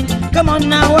I'm singing. Come on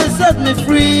now and set me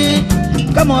free.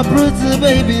 Come on, brutal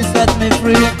baby, set me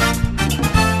free.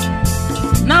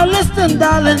 Now listen,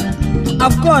 darling,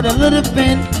 I've got a little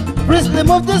pain. Please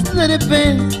remove this little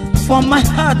pain from my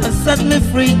heart and set me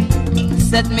free.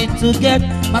 Set me to get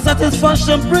my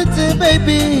satisfaction, pretty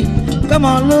baby. Come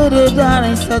on, little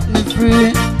darling, set me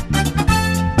free.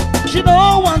 You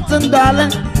know one thing,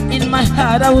 darling, in my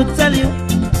heart I will tell you,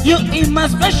 you in my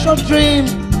special dream.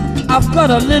 I've got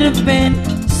a little pain,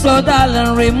 so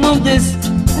darling, remove this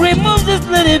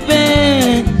little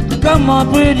pain. Come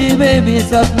on, pretty baby,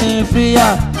 set me free.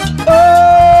 Oh,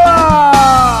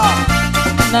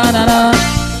 na na na,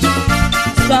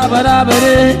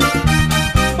 sabadabade.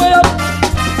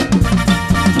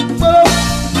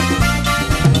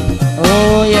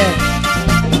 Oh yeah,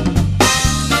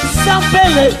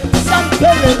 Sampele,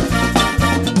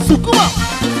 Sukuma.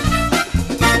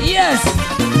 Yes,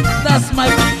 that's my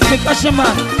percussion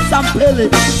man, Sampele.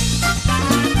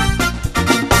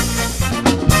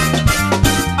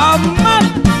 Man.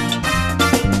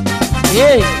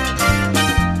 Yeah,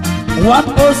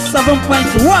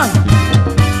 107.1.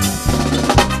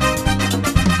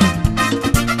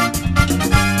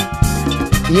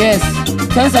 Yes,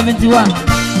 1071.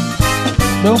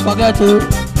 Don't forget to.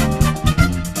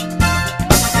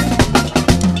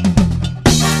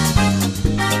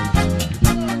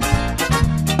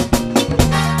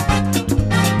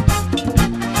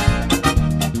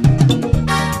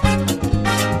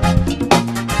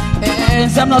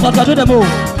 I'm not going to do the move.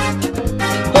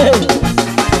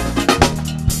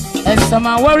 And some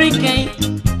are worry came.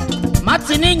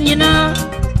 Martin Yina,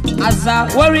 as a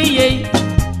worry ye.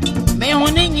 May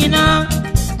only Yina.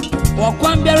 Walk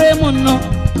one beremuno.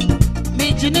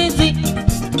 Mijinity.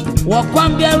 Walk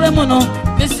one beremuno.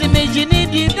 Missy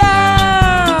Mijinity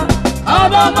da.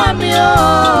 Oda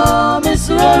mamio, Miss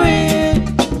Rory.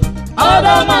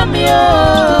 Oda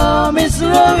mamio, Miss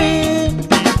Rory.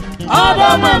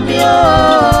 Oda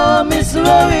mamio, Miss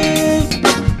Rory.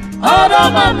 Oda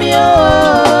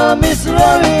mamio, Miss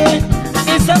Rory.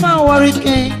 Isama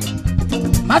warike.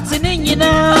 Matini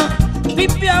nyina.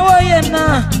 Pipi awoye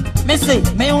na. Mese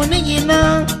meoni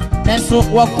nyina. Neso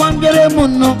wakwambere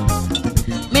muno.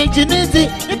 Mijiniti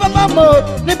ni papa mo,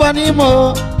 ni bani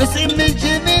mo. Mese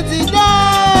mijiniti da.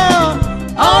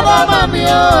 Oda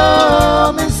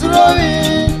mamio, Miss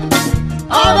Rory.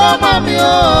 Oda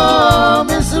mamio,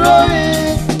 Miss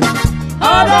Rory.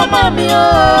 Oda mamio,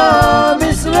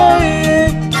 Miss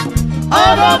Rory.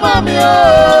 Oda mamio,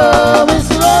 Miss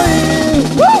Rory.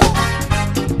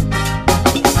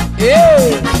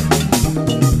 Hey,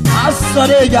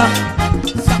 Asoreja,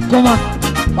 Sakoma,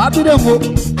 Babidemo.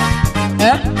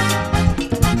 Eh?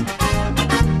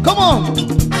 Come on.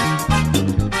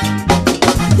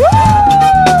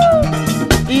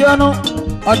 Iono,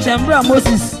 Ochembra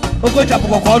Moses. Oko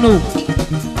chapoko no.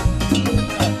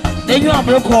 Then you are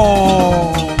broko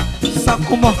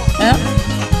Sakuma, eh?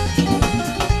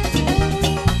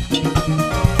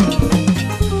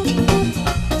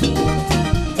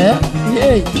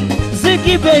 Hey,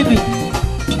 Sikyi baby,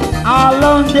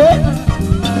 Alonde,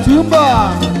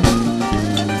 Tumba.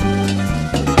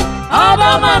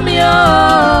 Oda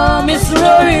mamio, Miss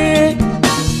Rory.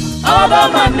 Oda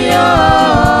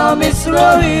mamio, Miss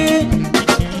Rory.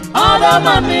 Oda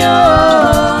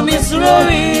mamio, Miss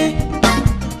Rory.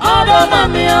 Oda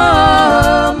mamio,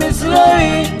 Miss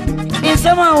Rory.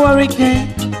 Isama warike.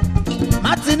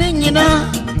 Matini nyina.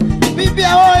 Bibi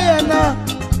awoye na.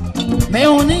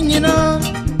 Meoni nyina.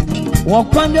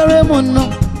 Wakwambere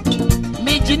muno.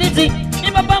 Mijiniti.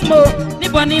 Ni babamo. Ni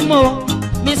banimo.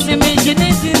 Missy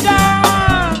Mijiniti da.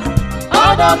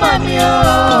 Oda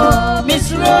mamio,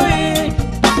 Miss Rory.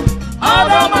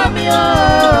 Oda mamio,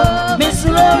 Miss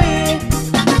Rory.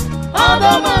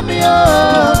 Oda mamio,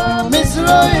 Miss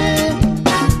Rory.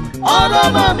 Oda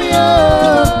mamio,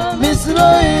 Miss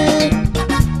Rory.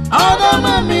 Oda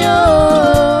mamio,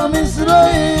 Miss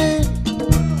Rory.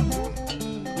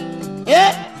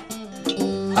 Yeah.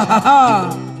 Ha ha ha.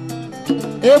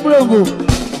 Ebrongo.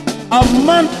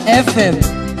 Oman FM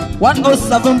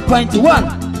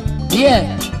 107.1. Yeah.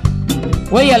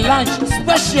 Where your lunch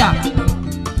special.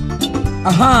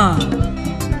 Aha.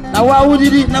 Now what would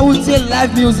it? Now we say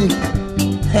live music.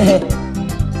 A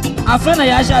friend I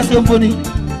Yasha Symphony.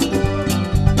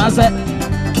 I said,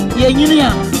 yeah, you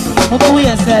know, what we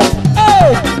said.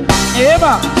 Hey,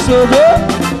 Eva, so good.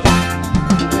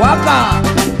 Waka,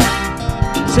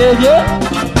 so good.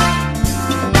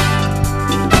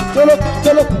 Cholo,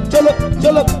 cholo, cholo,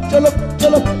 cholo, cholo, cholo,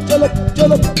 cholo, cholo,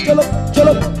 cholo, cholo,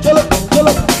 cholo, cholo,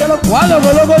 cholo. Walla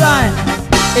logo line.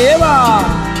 Eva.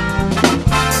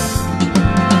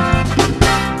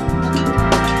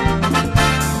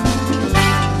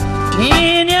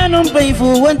 Ninya num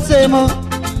painful one time.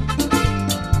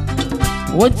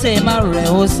 One time I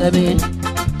reho sabi.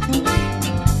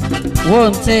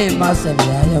 Won't say massive,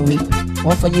 we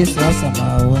often use some,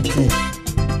 won't say.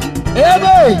 Hey,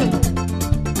 boy!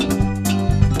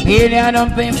 Here I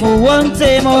don't pay for one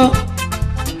time more.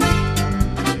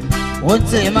 One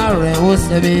time I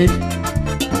was a bit.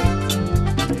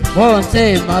 One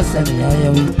time massive, we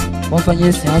often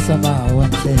use some,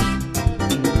 won't say.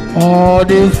 Oh,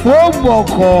 the football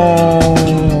call.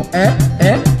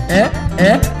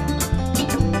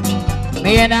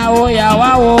 Me and I,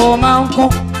 wow, Manco.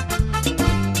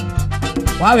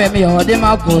 Why me or the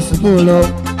Marco School?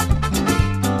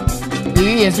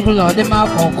 Be a school or the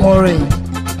Marco Corey.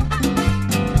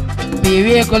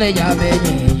 Be a college, I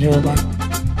made Juba.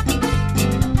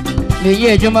 Be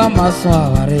a Juma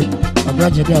Massari, a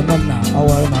graduate of now,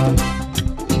 our mouth.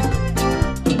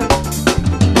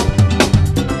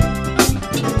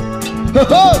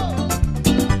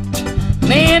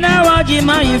 Me now, I give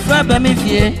my friend, me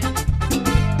fear.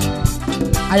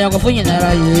 I am going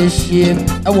to say,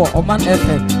 I want Oman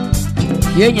FM.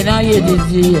 You know, you did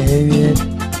it.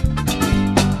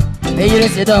 You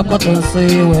said, I got to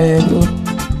say, well,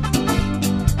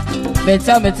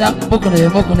 Meta, Mokone,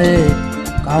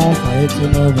 come for it, you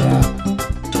know,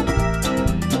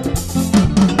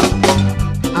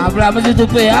 I promise to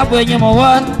pay up when you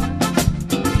want.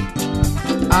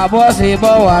 I was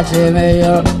able watch him.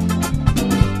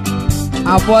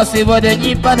 I was able to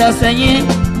keep on saying.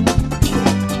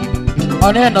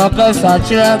 On a knocker,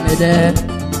 such a bit.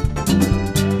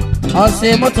 I'll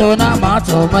say, Motona,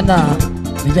 Mato, Mana,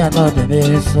 we are not the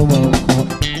very so well.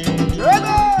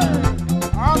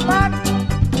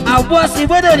 I was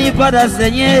able to keep on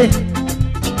saying.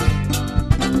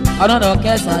 On a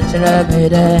knocker, such a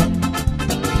bit.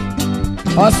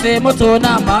 I'll say,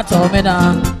 Motona, Mato,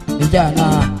 Mana, we are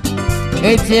not.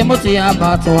 It's a Motia,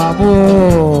 Mato, Abu.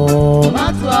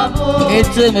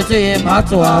 It's a Motia,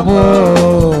 Mato, Abu.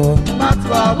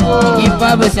 If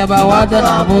I was about water,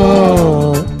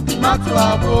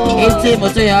 it's a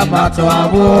Motoya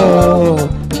Matuabo,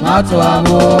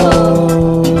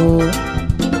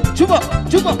 Juba,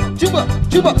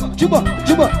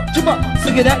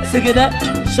 Sing that,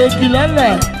 shake it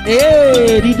like,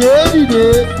 eh, did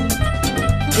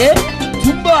eh,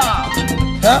 Tumba,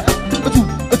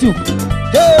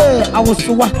 hey, I was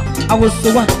so what,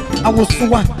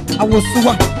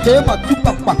 hey,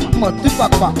 Matupapa.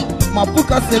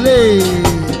 Mapuka sele,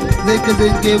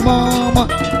 zenge mama,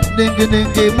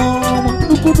 denge mama,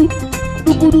 dukudu.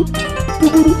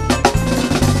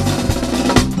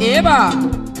 Eba,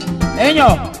 enyo,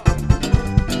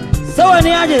 sawa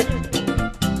ni aje,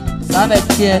 sana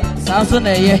tie, sanso na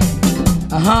ye,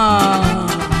 aha,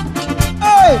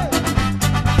 hey,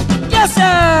 yes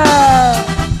sir,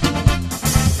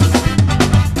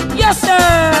 yes sir.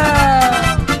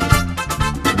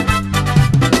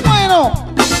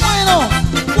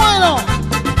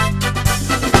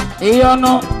 You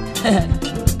know,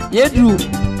 you do,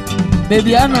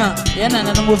 baby Anna, Yana,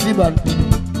 and no fever.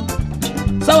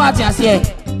 So, what I say,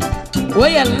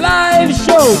 we a live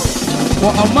show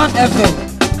for Oman FM.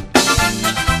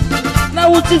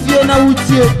 Now, what if you now? What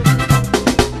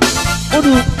do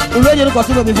you already got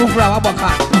to be for our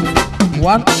car?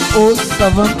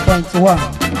 107.1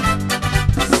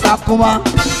 Sakuma.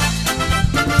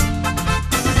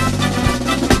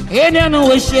 Any no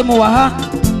way, Shemoha.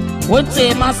 One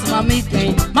say, Master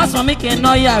Mickey,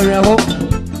 no, ya,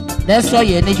 that's why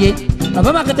you need it.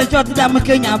 November get a shot to that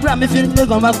McKinney, I brought me feeling to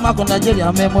go back on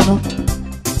Nigeria, Memono.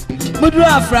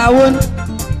 Mudra Fraun,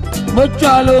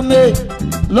 Mutualo me,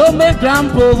 Lome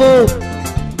Grand Provo,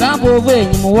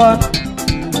 in one,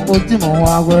 Ultimo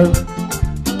Wagon,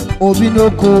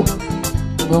 Obinoko,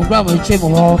 Grandma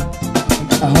Chimo,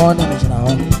 a horn of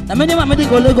home. The minimum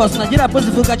medical Lagos, Nigeria,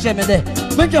 Pacific Chame there.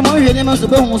 Make your money, your name is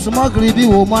the small creepy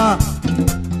woman.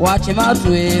 Watch him out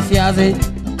to a fiancé.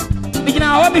 Begin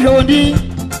our Hondi.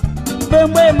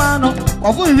 Bembe mano,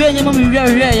 of who you are,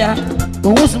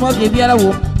 who smoke a beer.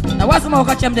 Now, what's more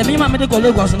catch him? The minimum medical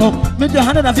Lagos, no, make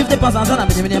 150 pounds on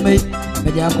the minimum.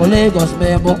 Media Lagos,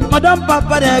 Madame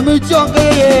Papa, they meet you.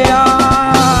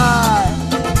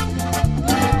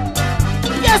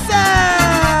 Yes, sir.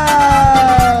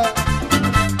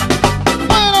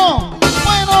 Why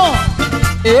no?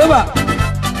 Eva,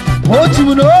 what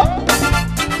you know?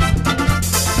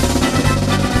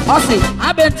 I say,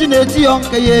 I've been to the young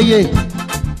Kaye.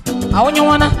 I want you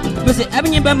wanna say,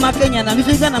 having you been my Kenyan and if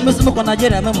you're gonna miss Moko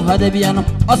Nigeria, I'm going to be an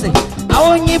I say, I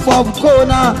want you Bob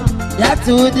Kona,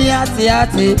 Yatu, the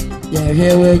Ati, you're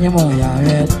here when you're more, you're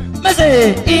here.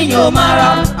 Messy, in your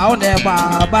Mara, I want to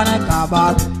buy a banana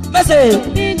car. Messy,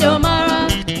 in your Mara,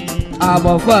 I'm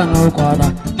a fun, no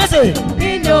corner. Messy.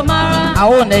 Indomara. I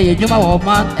won't let you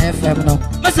Oman FM no.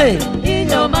 Messy.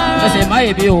 Indomara. Messy,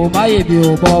 my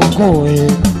baby, Bob Go.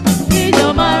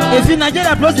 Indomara. If in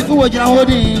Nigeria, plus if you were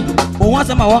holding, but once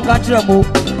I'm a one country,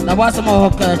 now once I'm a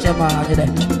walk,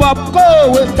 Bob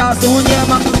Go with Tassonia.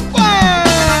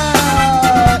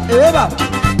 Eva.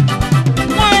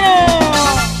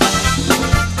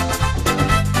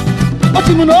 What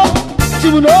you know?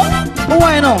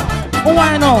 Why no?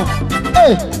 Why no?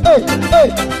 Hey.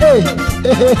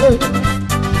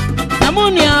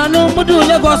 Namunia no mudu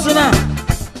Lagosina.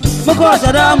 Moko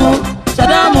Sadamu,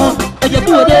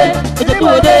 Ejebuode,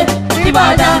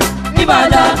 Ibada,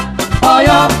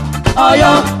 Oyo,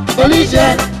 Olishe,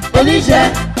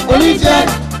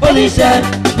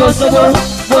 Gosobo,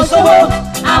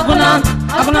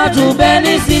 Abuna to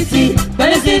Benin City,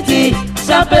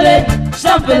 Champele,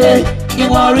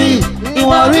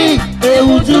 Iwari,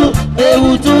 Ehutu,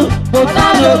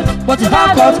 Potado, but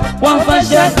Hakot, one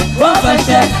fashion,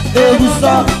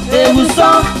 Ehuson,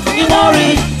 Iwari,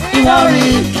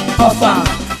 Ofa,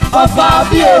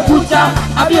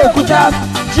 Abiokuta,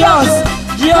 Jos,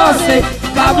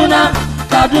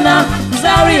 Kaduna,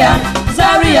 Zaria,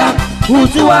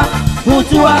 Hutua,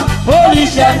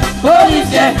 Holishe,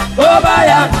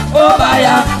 Obaya,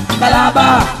 Kalaba,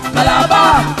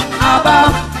 Aba,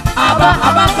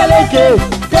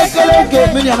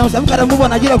 Keleke, many of some kind of move on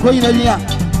Nigeria going in here.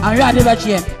 And you are never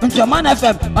cheering. Into Man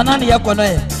FM, on any Yakono.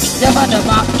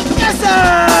 Yes, sir.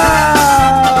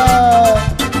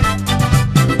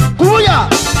 Kuya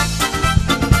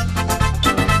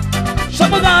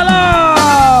Shabagala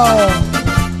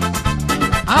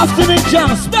Afternoon Jam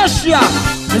Special.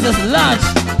 This is lunch.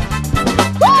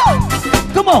 Woo!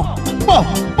 Come on,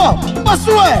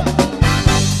 Basue.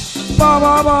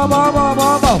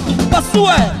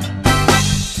 Basue.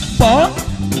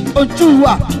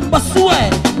 Ojua. Basue.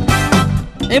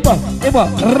 Ebo.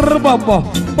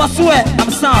 Basue.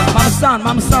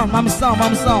 Mama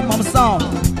sound.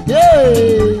 Yeah.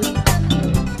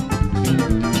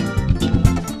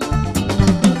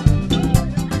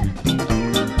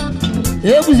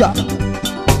 Ebuja.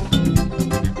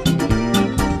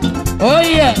 Oh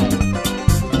yeah.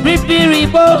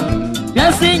 Ribo.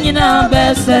 Ya singing na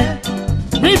bese.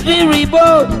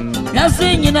 Ribo. Ya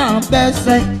singing na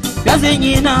bese. Ya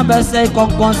singing na bese.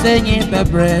 Kon singing be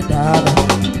bread.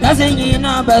 Ya singing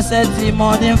na bese.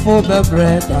 Timon for be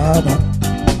bread.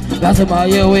 Ya se ma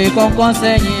ye we kon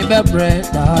singing be bread.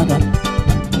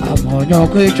 Amonyo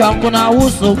kwe chanku na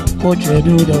uso ko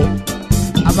chedudo.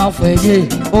 Amafeje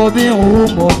obi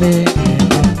obi.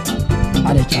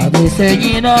 Ale chabe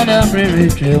singing on every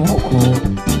retreat.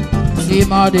 See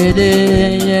my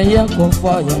day, yeah, go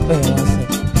for your parents.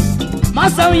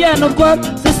 Masam ya no kwa,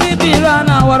 sisi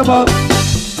birana warbo.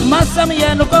 Masam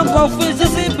ya no kwa kofi,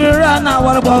 sisi birana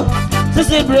warbo.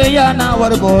 Sisi birana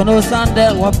warbo, no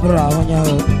Sunday wapra onyo.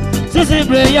 Sisi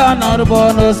birana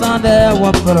warbo, no Sunday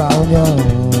wapra onyo.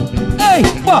 Hey,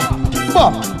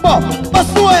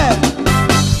 basue.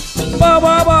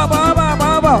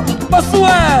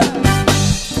 Basue.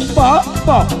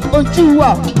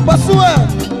 Onchua, basue.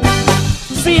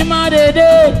 See my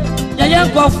day, Yayan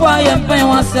go fire and pay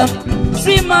oneself.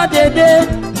 See my day,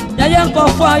 Yayan go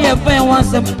fire and pay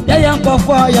oneself. Yayan go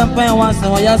fire and pay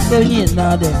oneself. Ya say you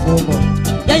na the fomo.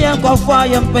 Yayan go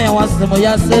fire and pay oneself.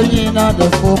 Ya say you na the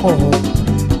fomo.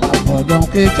 Apo don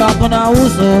ke champo na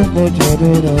uso ko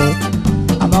jodo.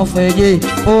 Ama feje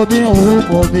obi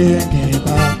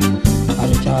ngeba.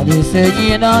 Ale chali say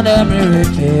you na the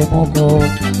mirete moko.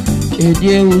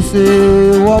 Edie use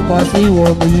woko si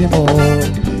wo mimo.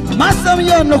 Masam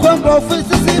ya no kon profit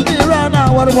sisi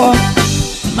birana warbo.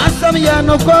 Masam ya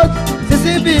no kon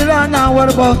sisi birana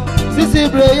warbo. Sisi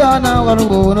birana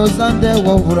warbo no Sunday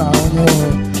wo fura onyo.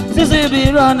 Sisi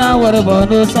birana warbo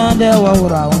no Sunday wo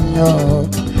fura onyo.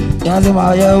 Yazi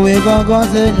ma ya we gon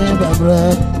se ni bebre.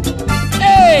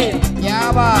 Hey,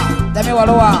 yaba, dami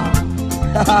walwa.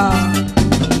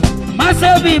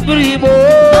 Masabi bribo.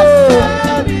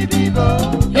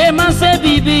 Hey,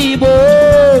 Masabi bibo.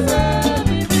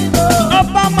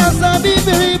 Apa Masabi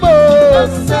bibo.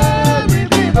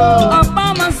 Apa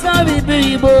Masabi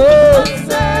bibo.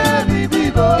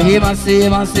 Hey, Masi.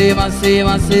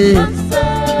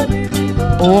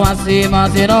 Oh, Masi,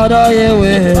 no do you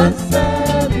way.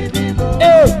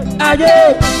 Hey, Ade.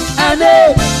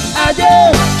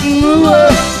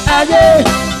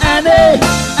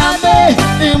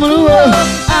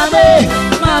 Ame,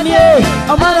 mami,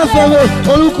 amana fewe,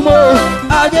 olukumo,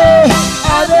 ade.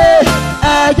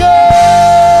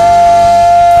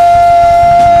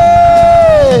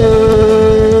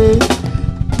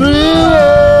 Blue,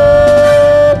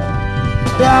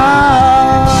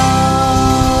 yeah.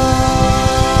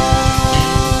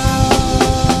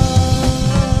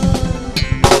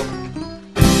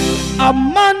 a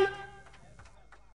man